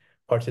like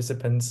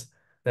participants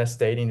that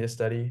stayed in this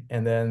study,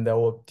 and then that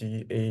will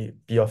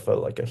be of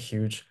like a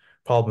huge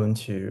problem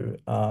to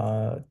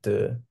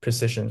the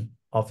precision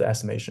of the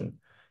estimation.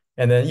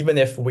 And then even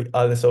if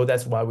so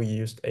that's why we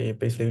used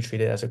basically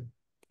treat it as a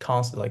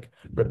constant, like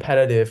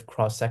repetitive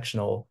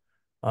cross-sectional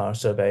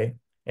survey.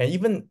 And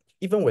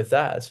even with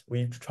that,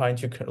 we trying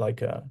to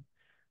like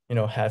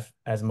have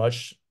as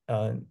much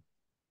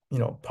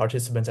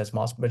participants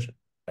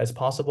as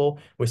possible.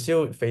 We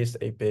still face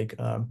a big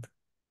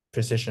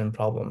precision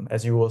problem,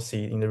 as you will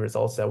see in the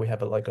results that we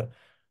have a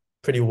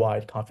pretty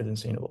wide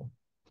confidence interval.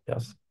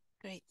 Yes.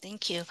 Great,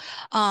 thank you.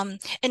 And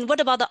what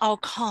about the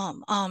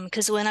outcome?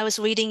 Because when I was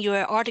reading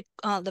your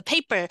article, the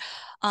paper,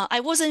 I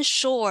wasn't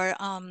sure.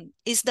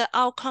 Is the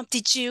outcome?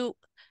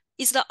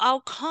 Is the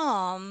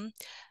outcome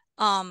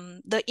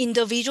the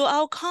individual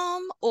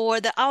outcome, or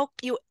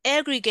you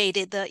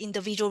aggregated the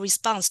individual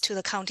response to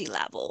the county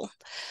level?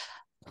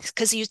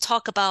 Because you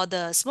talk about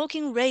the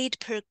smoking rate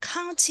per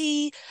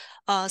county,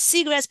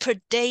 cigarettes per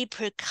day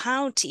per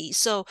county.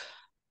 So,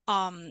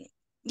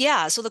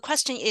 so the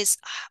question is,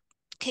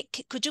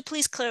 could you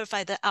please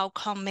clarify the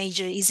outcome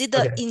measure? Is it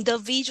the Okay.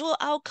 individual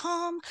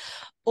outcome,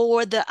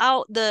 or the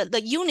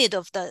unit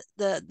of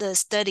the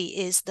study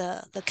is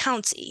the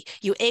county?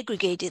 You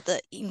aggregated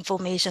the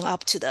information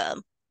up to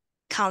the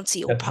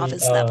county or Yes,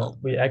 province level.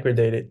 we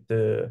aggregated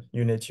the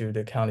unit to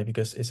the county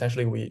because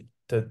essentially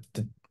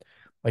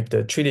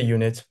the treated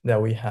unit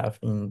that we have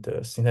in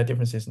the synthetic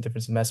differences and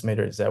difference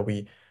estimator is that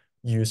we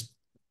use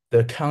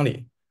the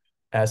county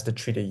as the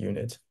treated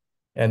unit,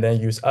 and then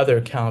use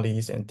other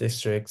counties and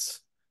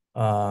districts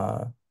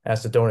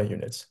as the donor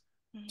units.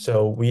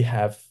 So we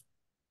have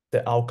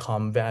the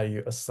outcome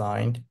value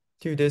assigned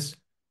to this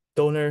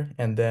donor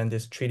and then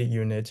this treated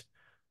unit.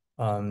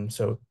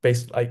 So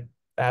based like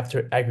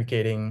after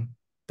aggregating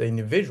the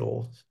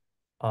individual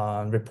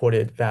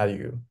reported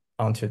value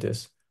onto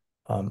this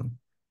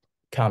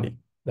county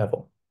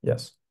level.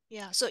 Yes.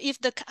 Yeah, so if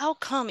the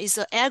outcome is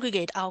an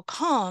aggregate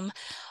outcome,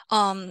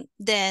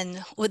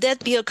 then would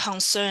that be a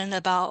concern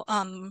about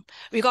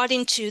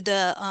regarding to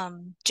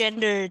the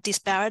gender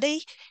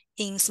disparity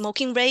in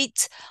smoking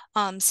rate?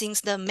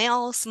 Since the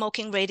male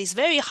smoking rate is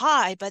very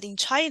high, but in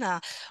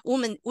China,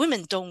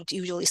 women don't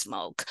usually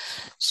smoke.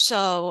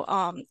 So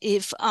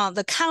if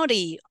the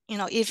county,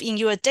 if in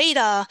your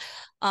data,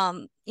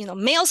 male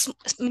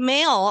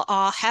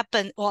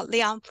happen, or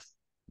they are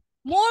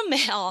more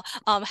male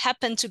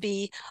happen to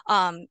be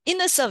in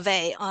the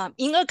survey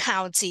in a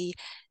county,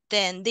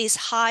 then this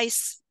high,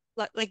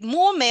 like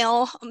more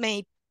male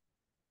may,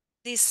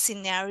 this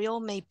scenario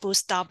may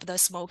boost up the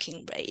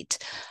smoking rate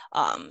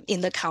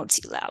in the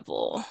county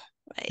level,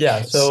 right?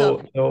 Yeah,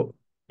 So so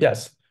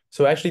yes.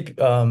 So actually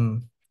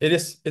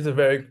it's a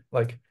very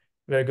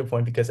good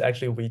point, because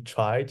actually we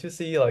try to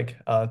see do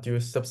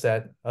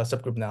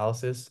subgroup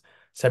analysis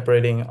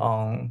separating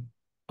on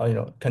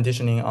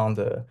conditioning on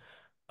the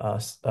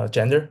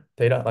gender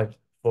data, like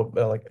for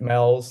like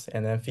males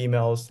and then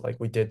females. Like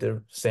we did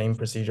the same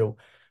procedure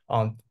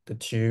on the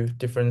two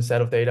different set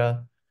of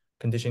data,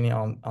 conditioning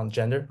on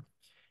gender.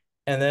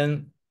 And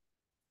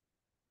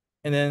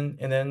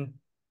then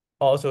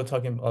also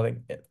talking about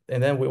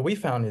and then what we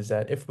found is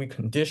that if we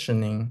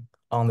conditioning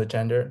on the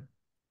gender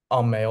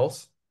on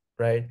males,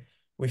 right,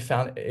 we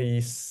found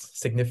a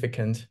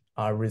significant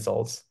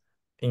results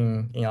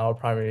in our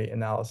primary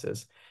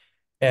analysis.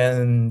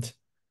 And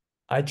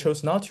I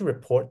chose not to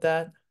report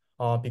that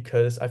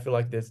because I feel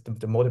like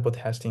the multiple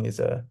testing is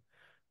a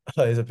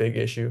is a big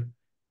issue.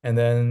 And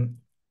then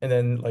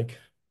like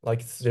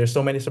there's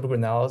so many subgroup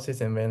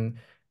analysis, and then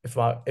if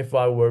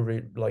I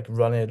were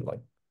run it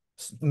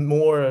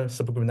more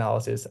subgroup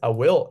analysis, I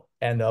will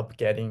end up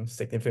getting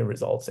significant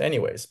results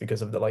anyways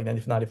because of the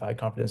 95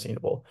 confidence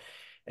interval.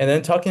 And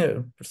then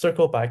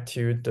circle back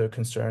to the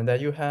concern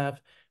that you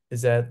have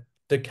is that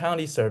the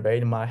county survey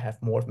might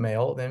have more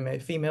male than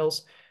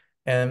females.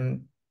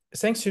 And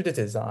thanks to the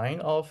design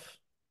of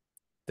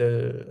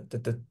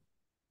the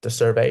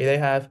survey they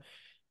have,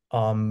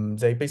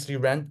 they basically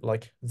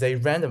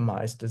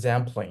randomized the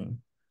sampling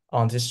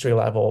on district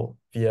level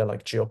via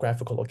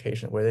geographical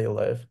location where they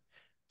live.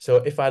 So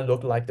if I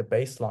look like the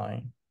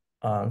baseline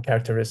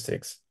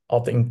characteristics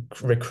of the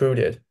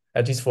recruited,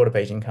 at least for the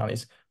Beijing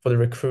counties, for the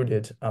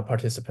recruited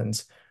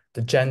participants,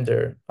 the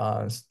gender,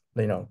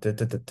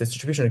 the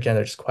distribution of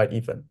gender is quite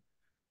even.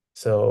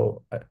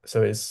 So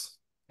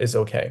it's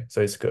okay.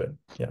 So it's good.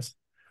 Yes.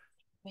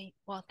 Great.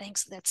 Well,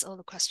 thanks. That's all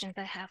the questions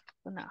I have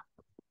for now.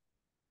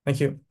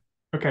 Thank you.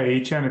 Okay,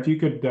 Yichen, if you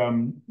could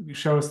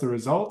show us the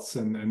results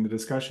and the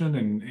discussion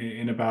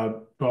in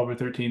about 12 or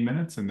 13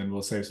 minutes, and then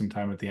we'll save some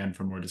time at the end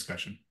for more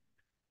discussion.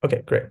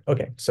 Okay, great.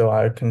 Okay, so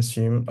I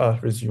resume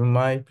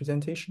my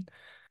presentation.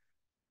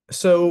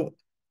 So,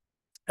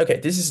 okay,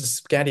 this is a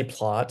spaghetti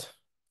plot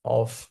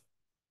of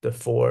the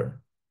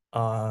four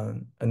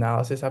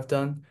analysis I've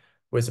done,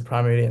 with the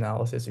primary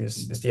analysis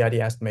is the ID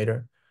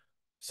estimator.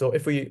 So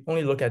if we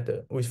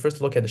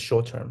first look at the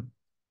short-term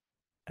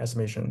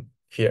estimation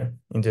here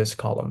in this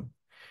column.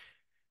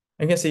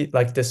 You can see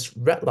this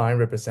red line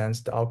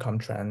represents the outcome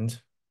trend.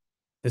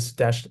 This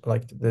dash,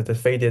 the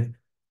faded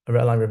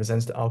red line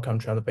represents the outcome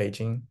trend of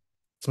Beijing,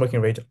 smoking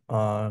rate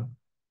of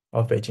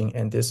Beijing,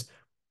 and this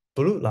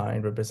blue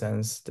line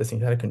represents the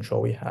synthetic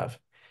control we have.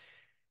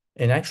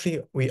 And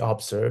actually, we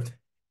observed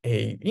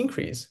a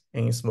increase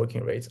in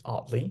smoking rates,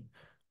 oddly,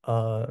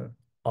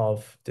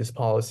 of this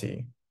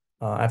policy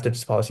after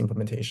this policy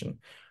implementation.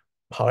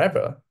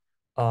 However,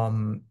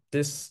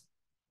 this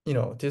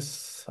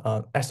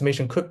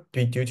estimation could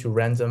be due to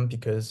random,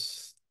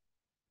 because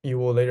you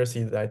will later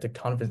see that the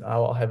confidence, I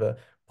will have a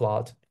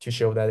plot to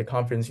show that the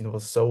confidence interval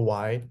was so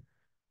wide.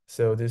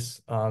 So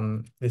this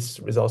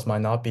results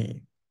might not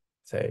be,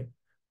 say,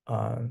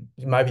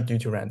 it might be due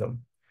to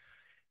random.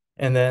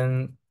 And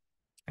then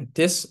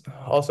this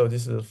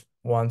is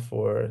one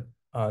for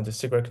the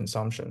cigarette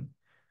consumption.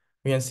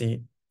 We can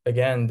see,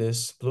 again,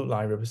 this blue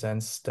line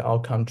represents the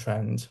outcome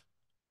trend,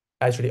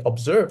 actually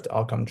observed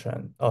outcome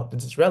trend.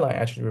 This red line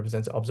actually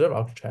represents the observed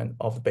outcome trend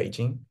of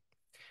Beijing.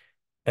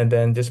 And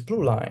then this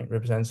blue line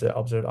represents the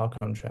observed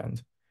outcome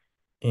trend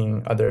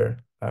in other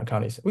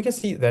counties. We can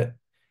see that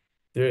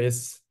there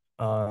is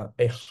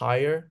a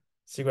higher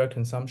cigarette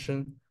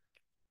consumption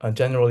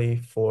generally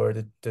for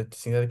the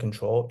synthetic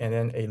control, and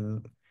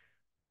then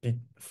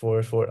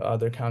for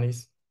other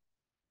counties.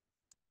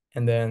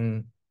 And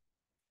then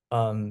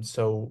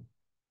so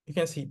you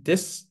can see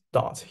this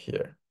dot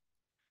here.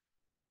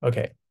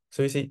 Okay,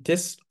 so you see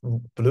this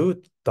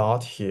blue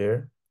dot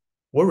here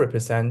will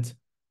represent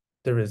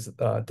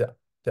the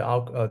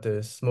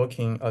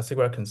smoking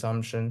cigarette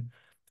consumption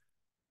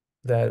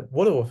that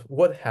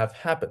would have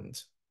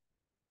happened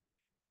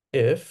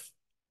if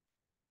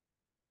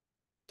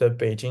the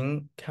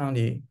Beijing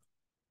County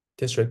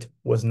district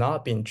was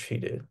not being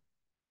treated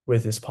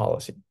with this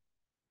policy.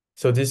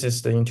 So this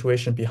is the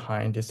intuition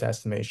behind this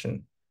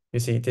estimation. you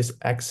see this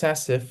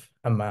excessive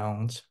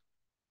amount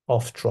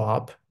of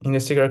drop in the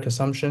cigarette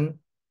consumption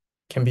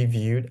can be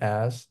viewed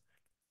as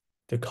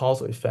the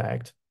causal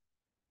effect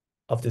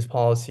of this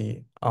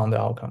policy on the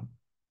outcome.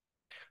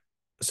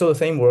 So the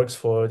same works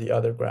for the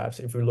other graphs.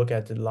 If we look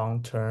at the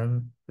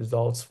long-term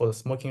results for the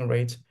smoking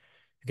rate,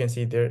 you can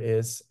see there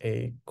is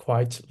a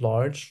quite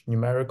large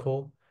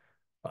numeric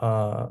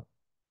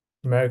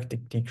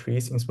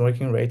decrease in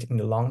smoking rate in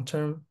the long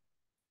term.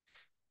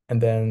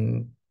 And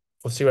then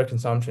for cigarette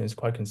consumption, it's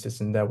quite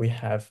consistent that we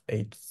have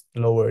a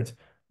lowered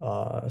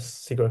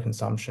cigarette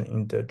consumption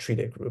in the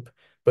treated group.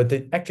 But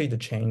actually the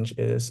change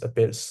is a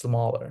bit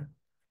smaller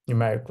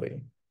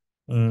numerically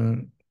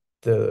in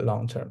the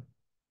long term.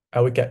 I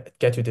will get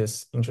to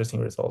this interesting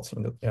results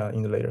in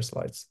the later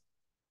slides.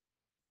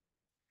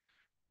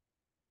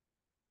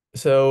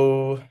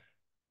 So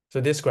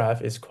this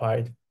graph is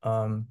quite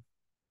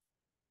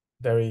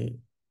very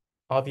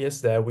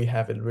obvious that we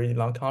have a really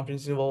long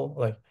confidence interval,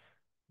 like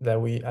that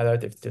I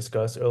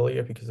discussed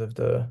earlier because of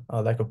the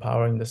lack of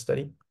power in the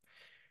study.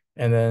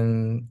 And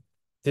then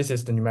this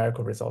is the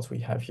numerical results we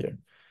have here.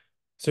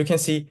 So you can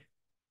see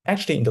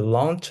actually in the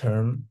long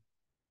term,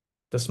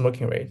 the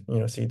smoking rate,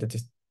 see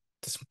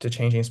the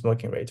change in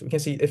smoking rate. We can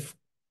see if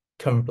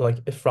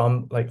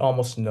from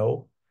almost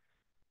no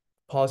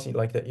policy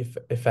like the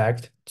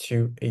effect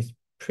to a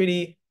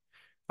pretty,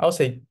 I would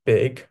say,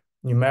 big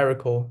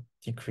numerical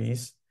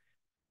decrease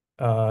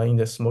in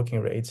the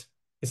smoking rate.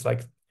 It's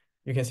like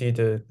you can see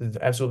the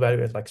absolute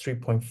value is like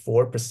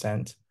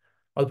 3.4%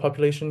 of the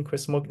population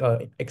quit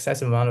smoking,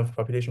 excessive amount of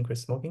population quit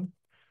smoking.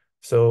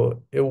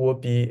 So it will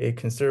be a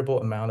considerable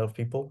amount of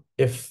people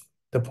if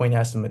the point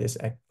estimate is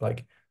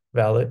like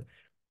valid.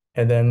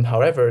 And then,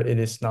 however, it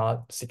is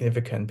not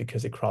significant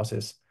because it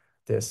crosses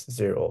this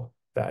zero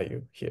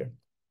value here.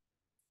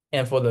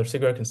 And for the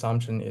cigarette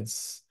consumption,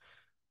 it's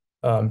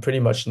pretty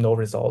much no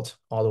result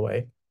all the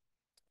way.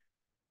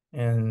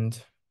 And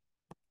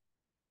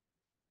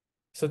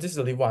so this is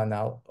a leave-one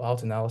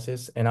out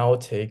analysis, and I will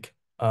take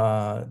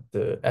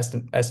the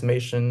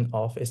estimation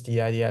of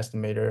SDID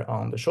estimator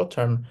on the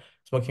short-term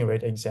smoking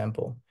rate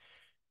example.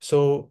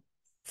 So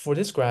for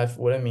this graph,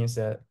 what it means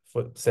that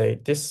for say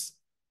this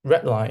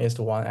red line is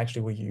the one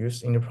actually we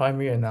use in the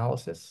primary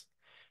analysis.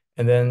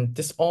 And then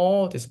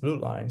all these blue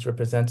lines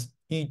represent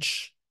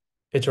each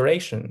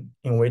iteration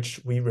in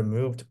which we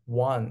removed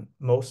one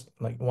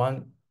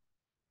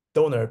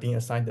donor being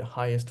assigned the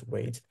highest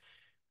weight,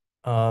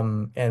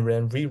 and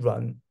then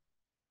rerun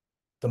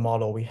the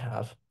model we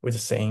have with the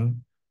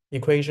same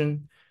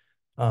equation,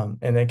 and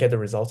then get the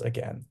results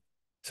again.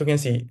 So you can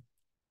see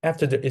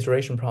after the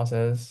iteration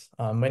process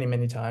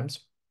many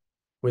times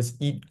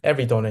with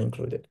every donor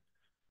included,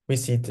 we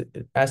see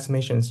the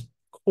estimations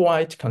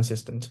quite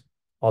consistent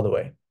all the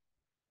way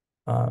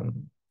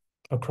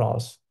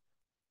across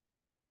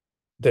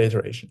the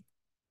iteration.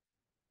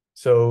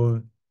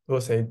 So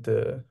we'll say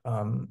the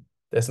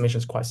estimation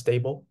is quite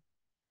stable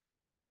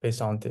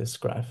based on this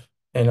graph.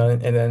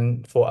 And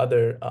then for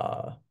other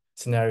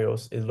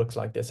scenarios, it looks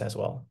like this as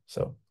well.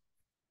 So,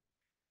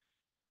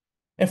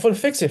 and for the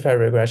fixed effect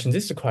regression,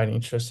 this is quite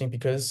interesting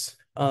because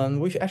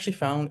we've actually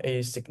found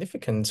a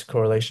significant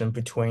correlation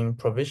between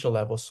provincial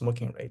level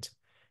smoking rate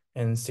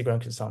and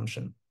cigarette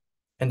consumption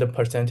and the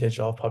percentage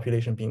of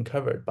population being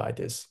covered by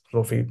this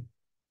smoke-free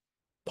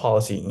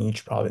policy in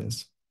each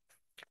province.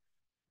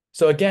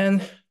 So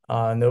again,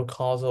 no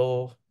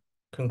causal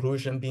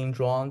conclusion being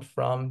drawn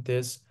from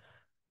this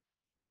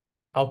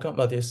outcome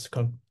of this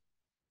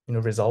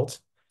result.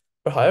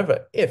 But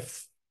however,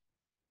 if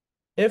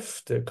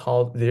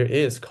there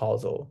is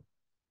causal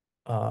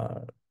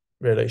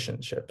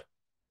relationship,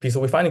 because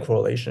we find a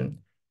correlation,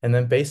 and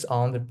then based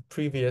on the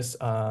previous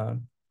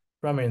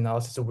primary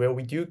analysis where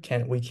we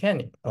can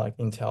like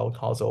entail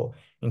causal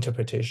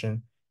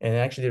interpretation, and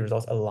actually the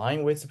results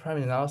align with the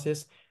primary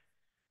analysis.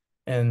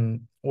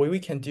 And what we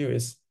can do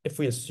is, if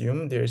we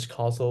assume there is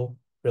causal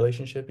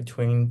relationship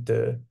between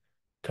the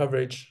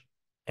coverage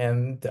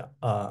and the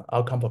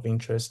outcome of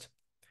interest,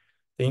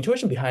 the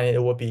intuition behind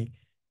it will be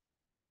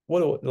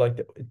like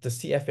the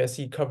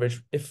CFSE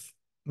coverage if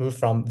moved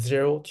from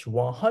 0 to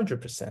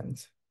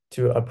 100%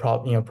 to a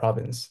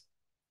province,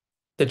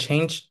 the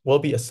change will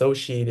be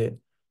associated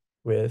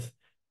with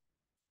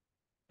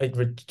a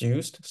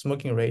reduced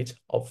smoking rate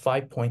of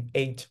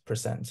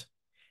 5.8%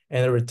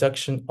 and a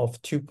reduction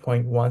of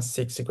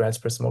 2.16 cigarettes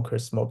per smoker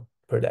smoked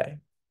per day.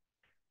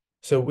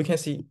 So we can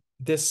see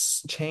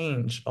this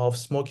change of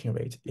smoking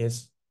rate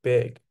is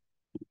big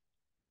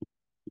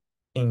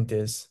in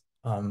this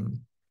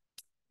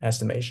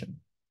estimation.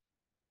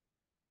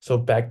 So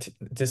back to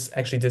this,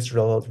 actually this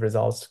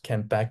results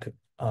can back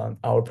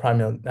our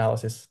primary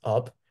analysis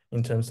up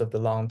in terms of the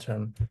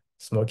long-term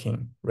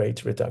smoking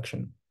rate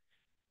reduction.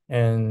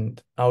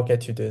 And I'll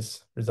get to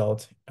this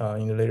result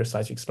in the later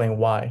slides to explain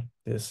why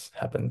this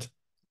happened.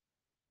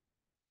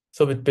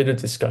 So a bit of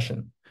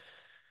discussion.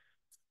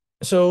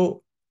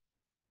 So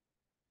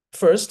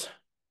first,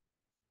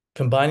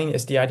 combining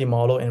SDID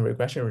model and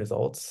regression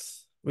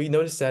results, we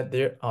noticed that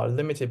there are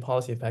limited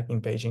policy effect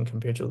in Beijing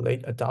compared to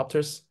late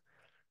adopters,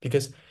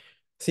 because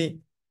See,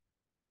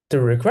 the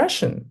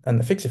regression and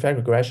the fixed effect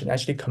regression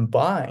actually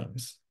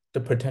combines the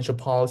potential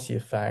policy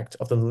effect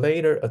of the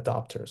later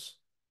adopters,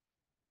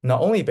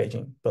 not only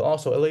Beijing, but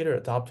also later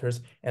adopters.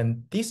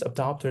 And these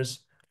adopters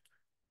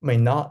may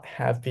not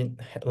have been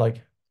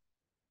like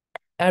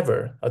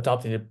ever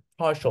adopted a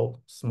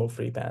partial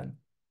smoke-free ban.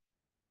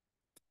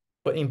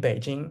 But in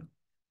Beijing,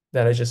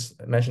 that I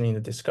just mentioned in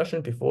the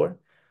discussion before,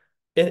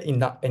 it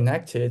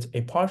enacted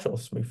a partial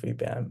smoke-free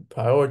ban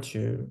prior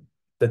to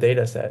the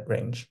data set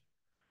range.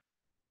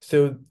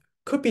 So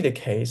could be the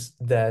case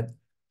that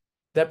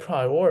that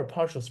prior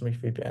partial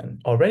smoke-free ban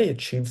already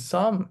achieved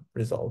some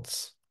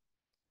results.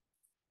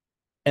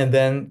 And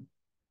then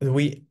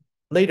we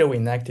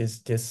enacted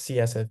this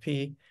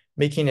CSFP,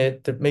 making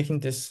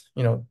this,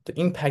 the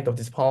impact of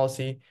this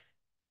policy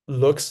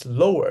looks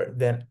lower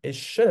than it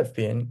should have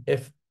been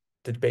if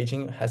the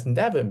Beijing has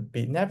never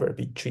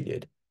been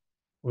treated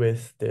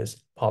with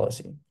this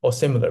policy or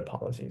similar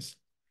policies.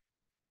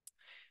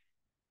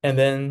 And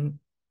then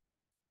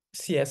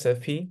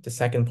CSFP, the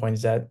second point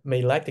is that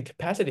may lack the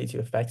capacity to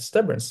affect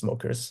stubborn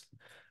smokers,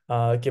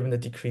 given the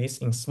decrease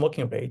in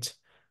smoking rate,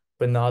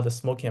 but not the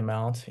smoking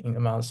amount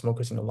of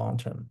smokers in the long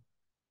term.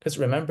 Because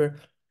remember,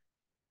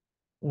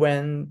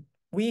 when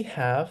we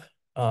have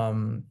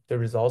the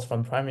results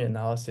from primary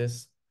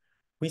analysis,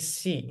 we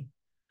see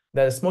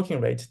that the smoking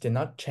rate did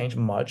not change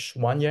much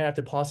 1 year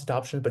after policy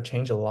adoption, but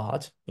changed a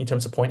lot in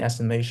terms of point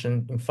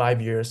estimation in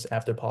 5 years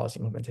after policy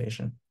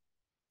implementation.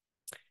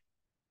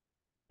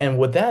 And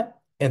with that,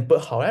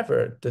 but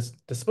however,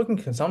 the smoking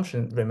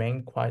consumption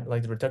remained quite,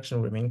 like the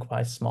reduction remained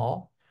quite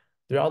small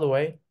throughout the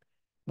way.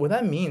 What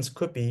that means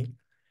could be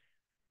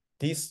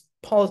these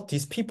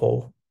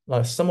people,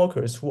 like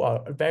smokers who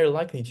are very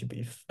likely to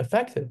be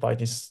affected by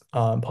this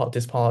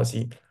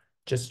policy,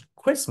 just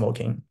quit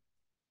smoking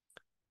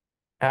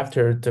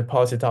after the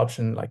policy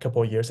adoption, like a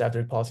couple of years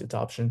after the policy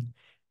adoption.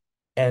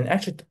 And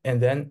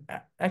then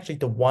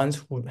the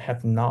ones who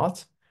have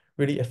not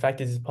really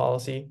affected this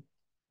policy,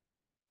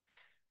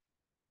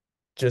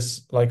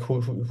 just like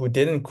who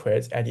didn't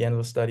quit at the end of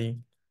the study,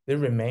 they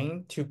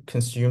remain to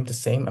consume the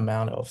same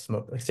amount of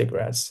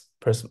cigarettes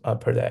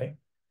per day.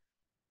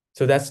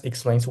 So that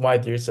explains why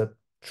there's a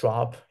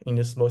drop in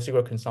the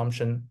cigarette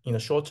consumption in the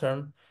short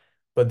term,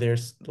 but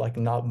there's like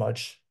not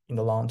much in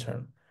the long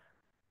term.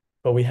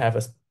 But we have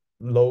a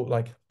low,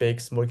 like big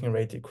smoking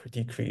rate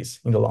decrease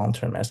in the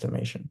long-term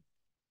estimation.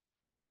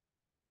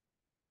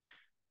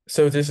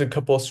 So there's a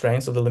couple of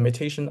strengths of the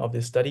limitation of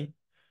this study.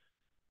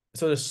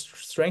 So one of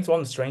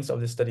the strengths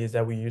of this study is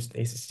that we used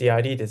a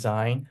CID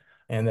design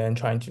and then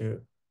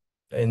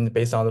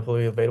based on the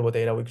fully available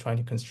data, we're trying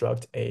to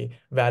construct a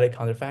valid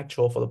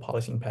counterfactual for the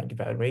policy impact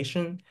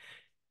evaluation.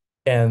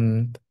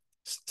 And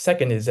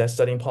second is that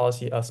studying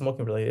policy of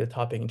smoking related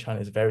topic in China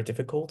is very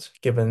difficult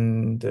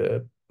given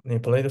the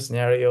political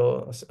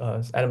scenario,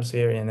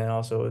 atmosphere, and then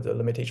also the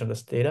limitation of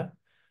this data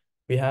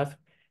we have.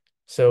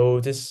 So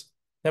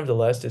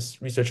nevertheless,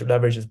 this research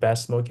leverages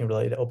best smoking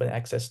related open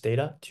access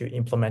data to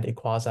implement a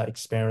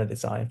quasi-experimental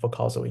design for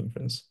causal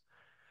inference.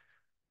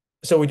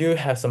 So we do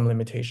have some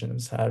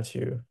limitations I have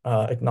to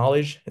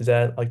acknowledge, is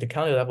that like the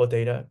county level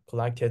data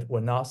collected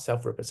were not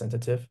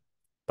self-representative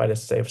by the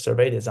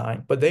survey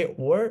design, but they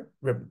were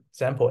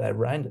sampled at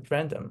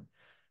random.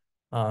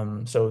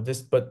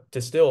 But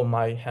this still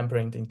might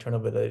hampering the internal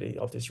validity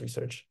of this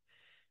research.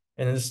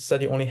 And this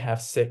study only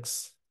have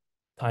 6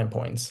 time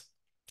points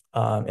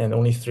and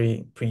only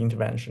 3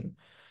 pre-intervention.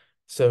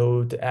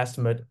 So the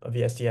estimate of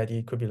the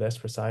SDID could be less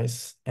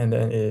precise, and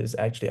then is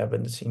actually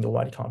evidence in the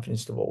wide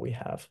confidence interval we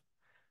have.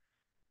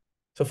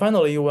 So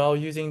finally, while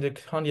using the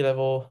county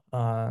level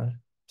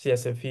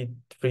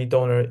CSFP-free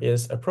donor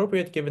is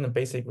appropriate given the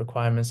basic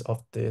requirements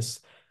of this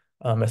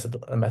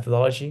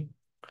methodology,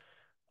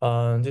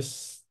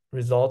 this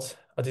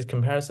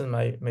comparison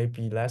may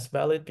be less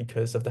valid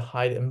because of the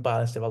high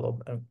imbalance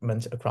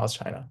development across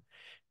China.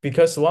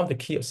 Because one of the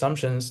key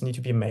assumptions need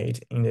to be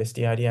made in this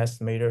DID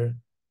estimator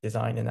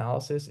design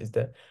analysis is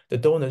that the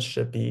donors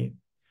should be,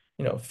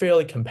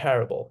 fairly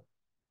comparable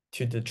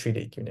to the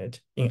treated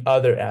unit in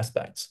other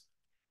aspects.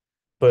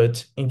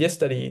 But in this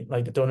study,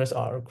 like the donors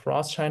are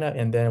across China,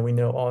 and then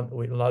a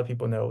lot of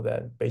people know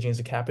that Beijing is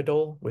the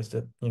capital with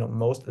the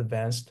most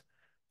advanced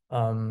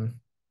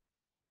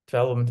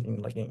development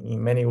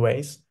in many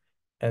ways.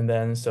 And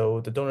then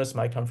so the donors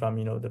might come from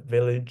the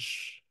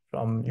village,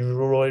 from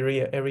rural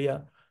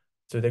area,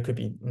 so they could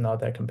be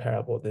not that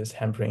comparable. This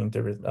hampering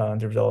the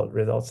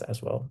results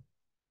as well.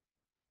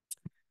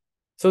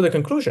 So the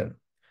conclusion.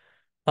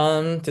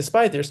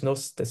 Despite there's no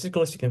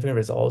statistically significant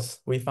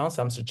results, we found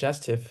some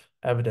suggestive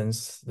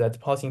evidence that the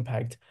policy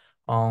impact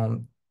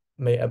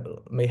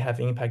may have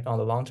impact on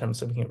the long-term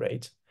smoking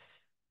rate.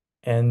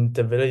 And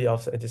the validity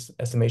of this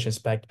estimation is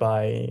backed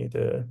by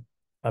the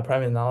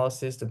primary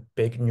analysis, the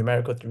big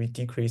numerical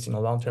decrease in the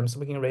long-term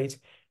smoking rate,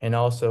 and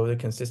also the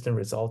consistent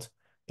result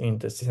in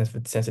the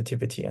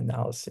sensitivity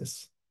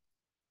analysis.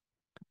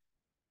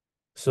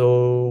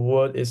 So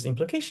what is the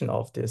implication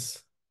of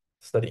this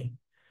study?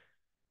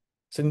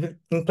 So the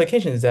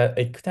implication is that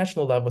a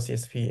national level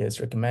CSP is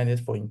recommended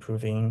for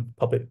improving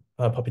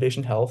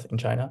population health in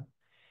China,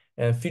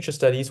 and future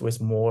studies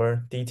with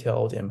more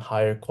detailed and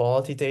higher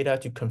quality data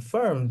to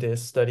confirm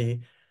this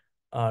study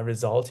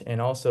result, and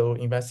also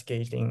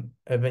investigation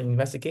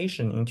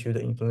into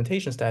the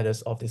implementation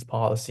status of this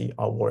policy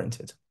are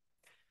warranted.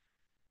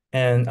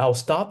 And I'll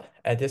stop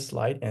at this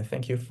slide and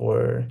thank you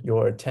for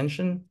your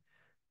attention.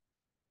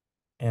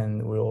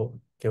 And we'll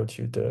go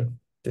to the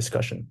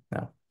discussion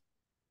now.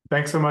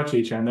 Thanks so much,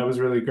 Yichen. That was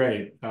really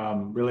great.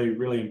 Really,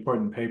 really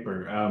important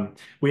paper.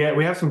 We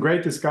have some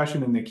great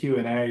discussion in the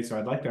Q&A, so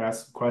I'd like to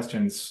ask some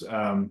questions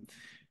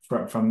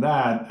from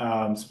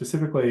that.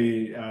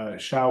 Specifically,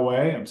 Xiao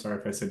Wei, I'm sorry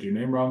if I said your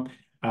name wrong,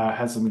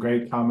 has some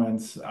great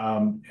comments.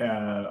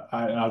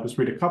 I'll just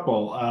read a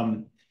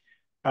couple.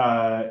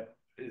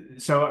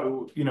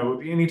 So,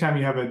 anytime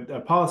you have a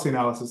policy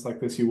analysis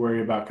like this, you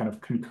worry about kind of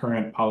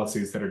concurrent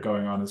policies that are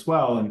going on as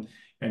well.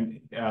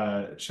 And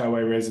Xiao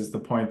Wei raises the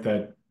point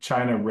that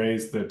China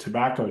raised the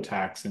tobacco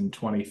tax in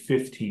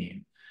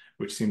 2015,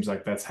 which seems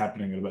like that's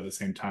happening at about the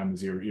same time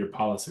as your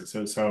policy.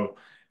 So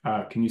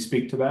can you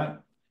speak to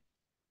that?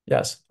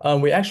 Yes,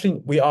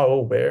 we are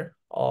aware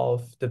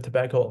of the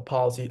tobacco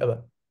policy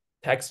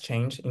tax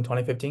change in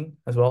 2015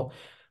 as well.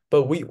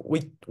 But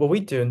what we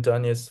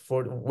done is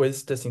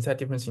with the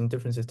synthetic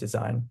differences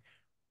design,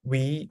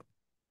 we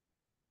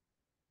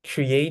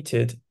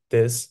created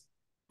this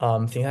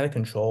synthetic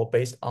control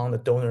based on the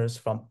donors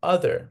from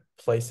other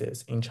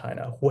places in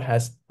China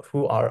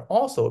who are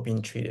also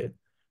being treated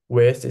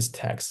with this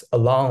tax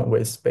along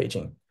with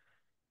Beijing.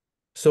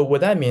 So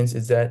what that means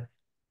is that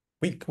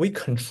we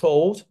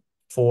controlled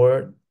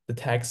for the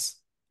tax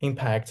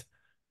impact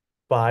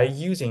by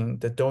using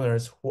the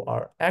donors who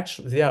are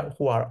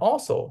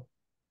also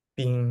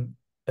being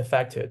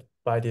affected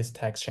by this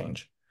tax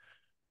change.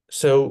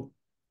 So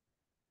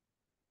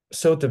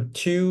the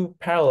two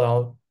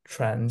parallel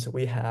trends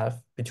we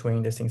have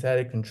between the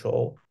synthetic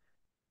control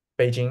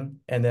Beijing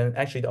and then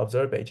actually the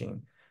observed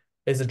Beijing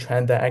is a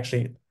trend that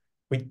actually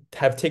we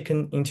have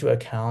taken into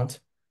account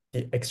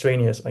the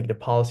extraneous, like the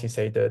policy,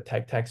 say the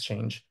tax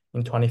change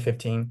in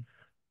 2015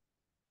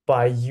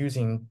 by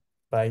using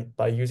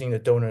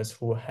the donors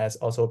who has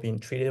also been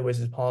treated with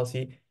this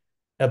policy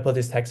and put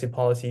this tax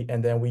policy,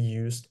 and then we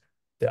used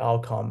the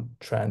outcome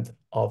trend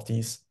of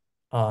these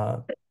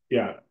Yeah.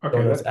 Okay.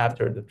 donors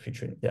after the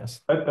pre-treatment. Yes.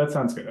 That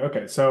sounds good.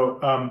 Okay. So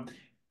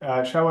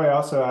Xiao Wei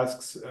also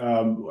asks,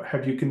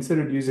 have you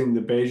considered using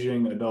the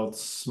Beijing adult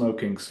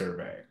smoking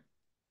survey?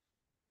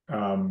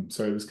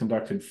 So it was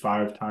conducted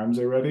 5 times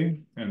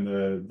already, and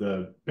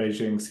the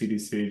Beijing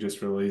CDC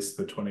just released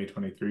the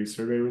 2023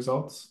 survey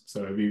results.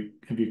 So have you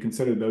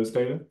considered those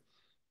data?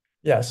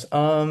 Yes.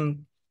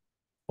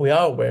 We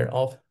are aware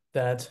of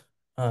that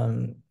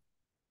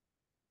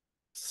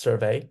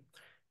survey.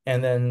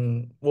 And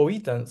then what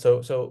we've done,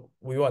 so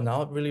we are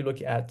now really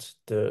looking at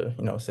the,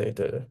 say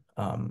the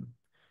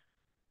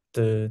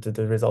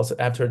results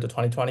after the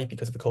 2020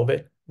 because of the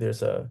COVID.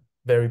 There's a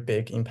very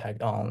big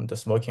impact on the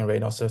smoking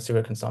rate, also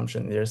cigarette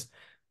consumption.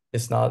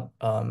 It's not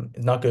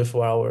good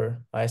for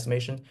our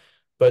estimation,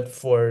 but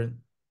for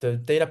the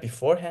data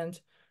beforehand,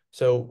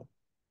 so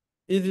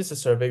it is a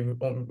survey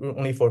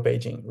only for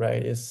Beijing,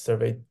 right? It's a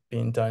survey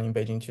being done in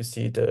Beijing to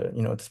see the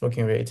the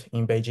smoking rate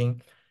in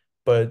Beijing.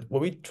 But what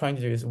we're trying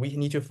to do is we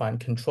need to find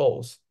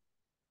controls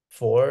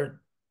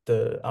for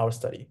our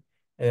study.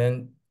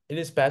 And it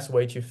is best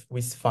way to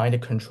we find the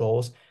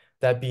controls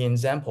that being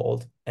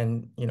sampled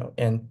and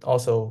and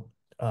also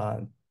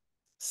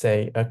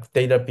say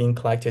data being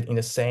collected in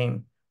the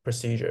same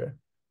procedure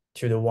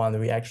to the one that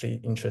we actually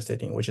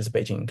interested in, which is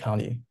Beijing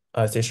County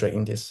district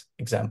in this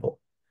example.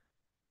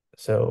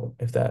 So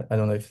I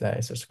don't know if that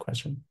answers the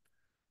question.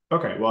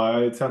 Okay,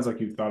 well, it sounds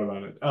like you've thought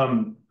about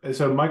it.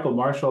 So Michael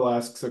Marshall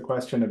asks a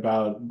question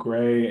about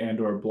gray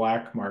and/or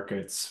black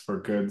markets for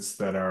goods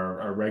that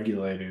are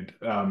regulated.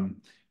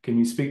 Can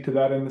you speak to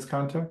that in this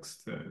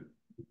context?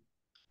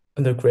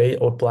 The gray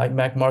or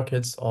black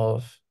markets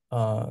of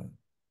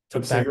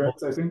Of tobacco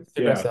cigarettes, I think.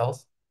 cigarette Yeah.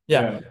 sales.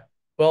 Yeah.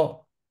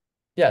 Well,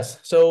 yes.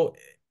 So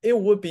it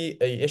would be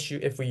an issue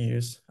if we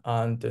use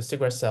the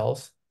cigarette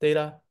sales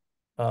data.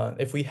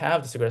 If we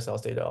have the cigarette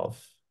sales data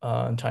of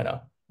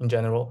China in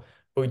general,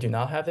 but we do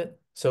not have it.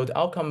 So the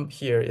outcome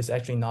here is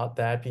actually not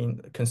that being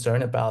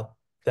concerned about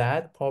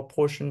that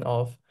portion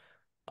of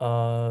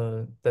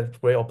the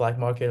gray or black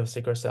market of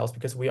cigarette sales,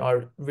 because we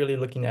are really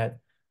looking at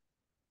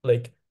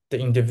like the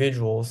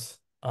individuals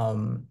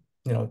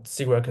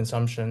cigarette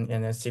consumption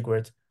and then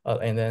cigarette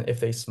and then if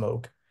they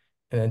smoke,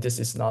 and then this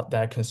is not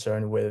that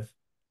concerned with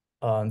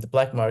the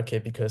black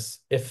market, because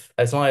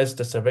as long as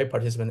the survey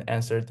participant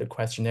answered the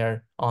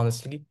questionnaire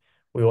honestly,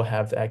 we will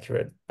have the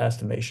accurate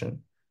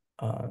estimation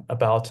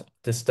about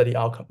the study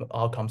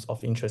outcomes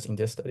of interest in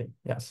this study.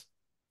 Yes.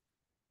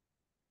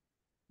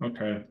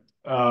 Okay.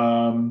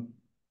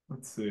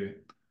 Let's see.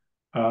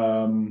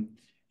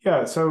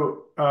 Yeah.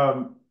 So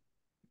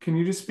can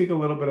you just speak a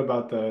little bit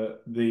about the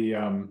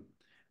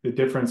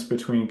difference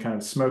between kind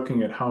of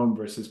smoking at home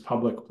versus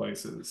public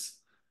places?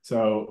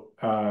 So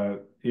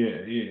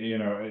you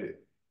know,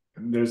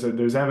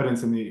 there's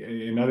evidence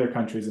in other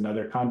countries in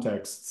other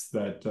contexts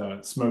that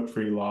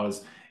smoke-free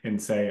laws in,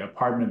 say,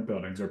 apartment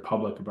buildings or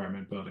public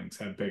apartment buildings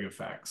have big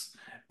effects.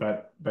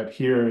 But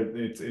here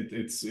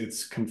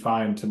it's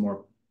confined to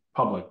more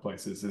public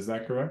places. Is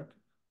that correct?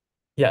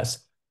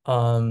 Yes.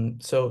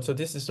 So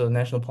this is a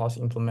national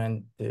policy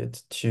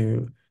implemented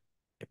to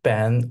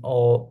ban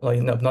all,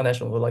 like, no, not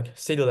national, but like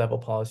city level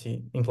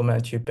policy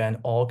implemented to ban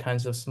all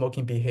kinds of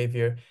smoking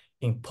behavior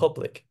in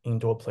public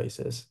indoor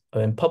places,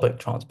 in public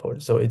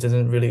transport. So it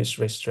doesn't really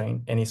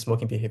restrain any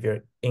smoking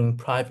behavior in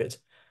private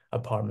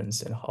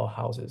apartments and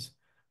houses.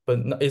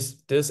 But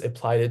is this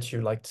applied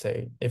to, like,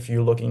 say, if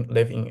you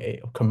live in a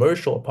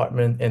commercial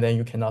apartment and then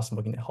you cannot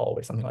smoke in the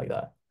hallway, something like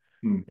that?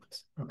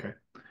 Okay.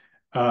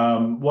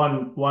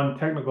 One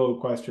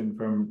technical question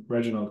from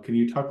Reginald. Can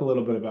you talk a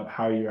little bit about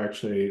how you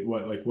actually,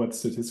 what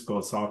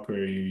statistical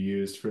software you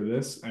used for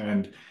this,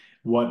 and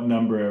what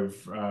number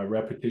of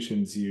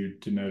repetitions you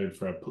denoted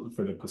for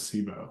the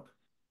placebo?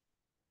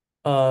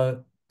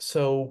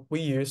 So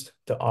we used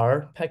the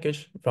R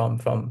package from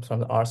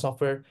the R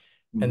software,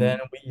 and then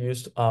we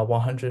used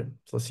 100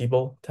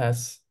 placebo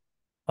tests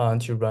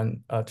to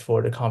run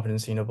for the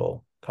confidence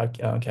interval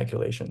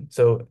calculation.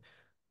 So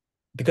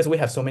because we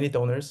have so many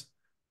donors,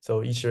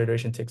 so each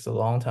iteration takes a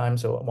long time.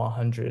 So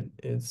 100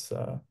 is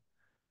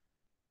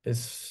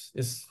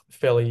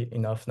fairly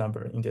enough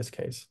number in this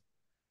case.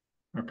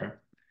 Okay.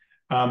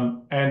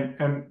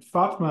 And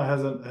Fatma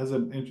has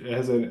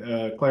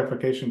a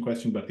clarification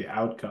question about the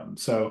outcome.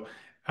 So,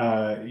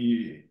 have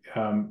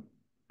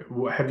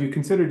you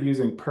considered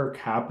using per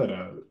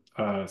capita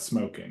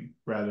smoking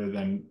rather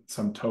than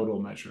some total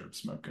measure of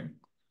smoking?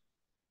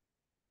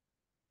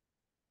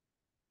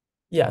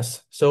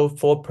 Yes. So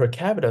for per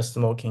capita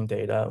smoking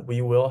data,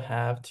 we will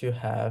have to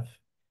have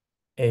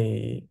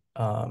a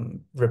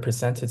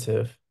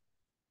representative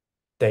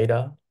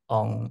data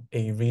on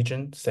a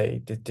region,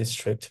 say the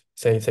district,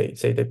 say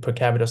the per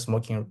capita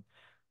smoking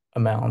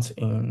amount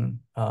in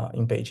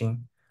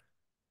Beijing.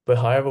 But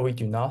however, we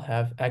do not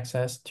have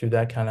access to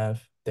that kind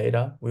of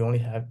data. We only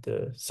have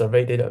the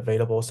survey data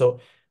available. So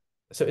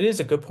it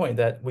is a good point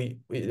that we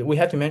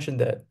have to mention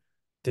that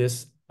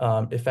this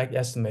effect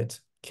estimate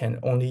can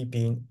only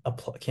be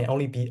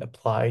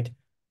applied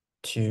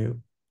to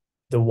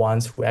the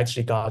ones who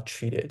actually got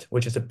treated,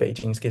 which is the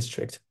Beijing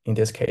district in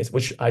this case,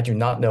 which I do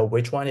not know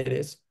which one it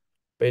is,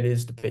 but it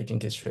is the Beijing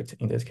district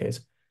in this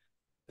case.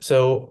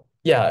 So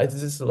yeah,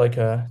 this is like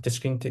a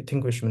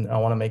distinguishment I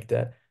want to make,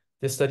 that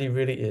this study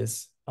really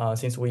is,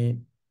 since we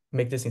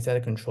make this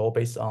synthetic control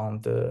based on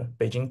the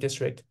Beijing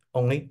district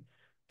only,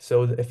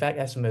 so the effect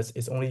estimates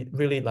is only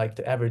really like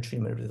the average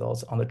treatment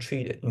results on the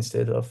treated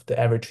instead of the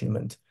average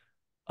treatment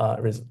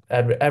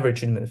average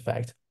treatment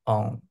effect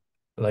on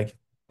like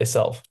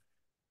itself.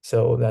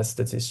 So that's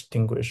the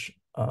distinguishment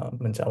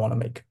I want to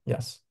make.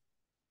 Yes.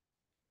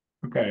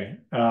 Okay,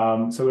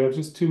 so we have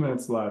just 2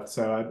 minutes left.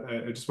 So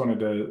I just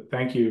wanted to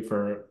thank you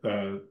for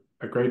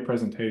a great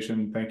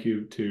presentation. Thank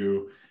you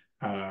to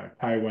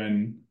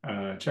Kai-Wen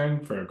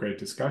Cheng for a great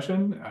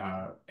discussion.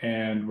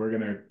 And we're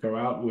going to go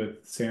out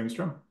with Sam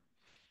Strum.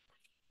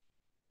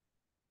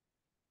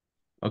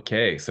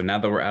 Okay, so now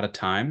that we're out of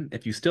time,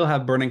 if you still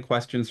have burning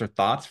questions or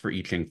thoughts for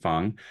Yichen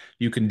Fang,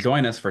 you can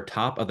join us for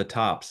Top of the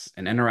Tops,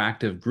 an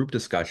interactive group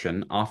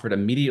discussion offered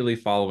immediately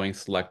following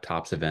select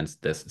Tops events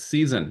this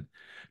season.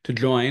 To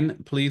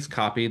join, please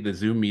copy the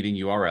Zoom meeting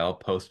URL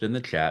posted in the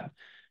chat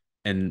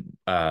and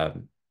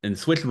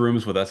switch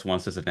rooms with us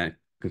once this event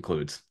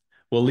concludes.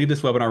 We'll leave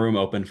this webinar room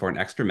open for an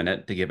extra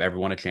minute to give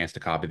everyone a chance to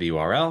copy the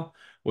URL,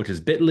 which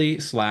is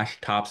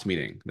bit.ly/tops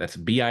meeting. That's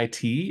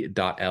bit.ly/tops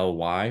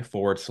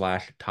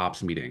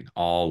meeting,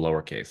 all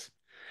lowercase.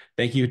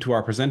 Thank you to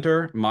our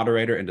presenter,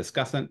 moderator, and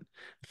discussant.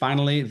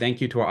 Finally,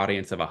 thank you to our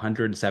audience of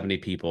 170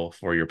 people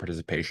for your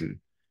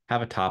participation.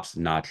 Have a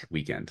tops-notch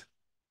weekend.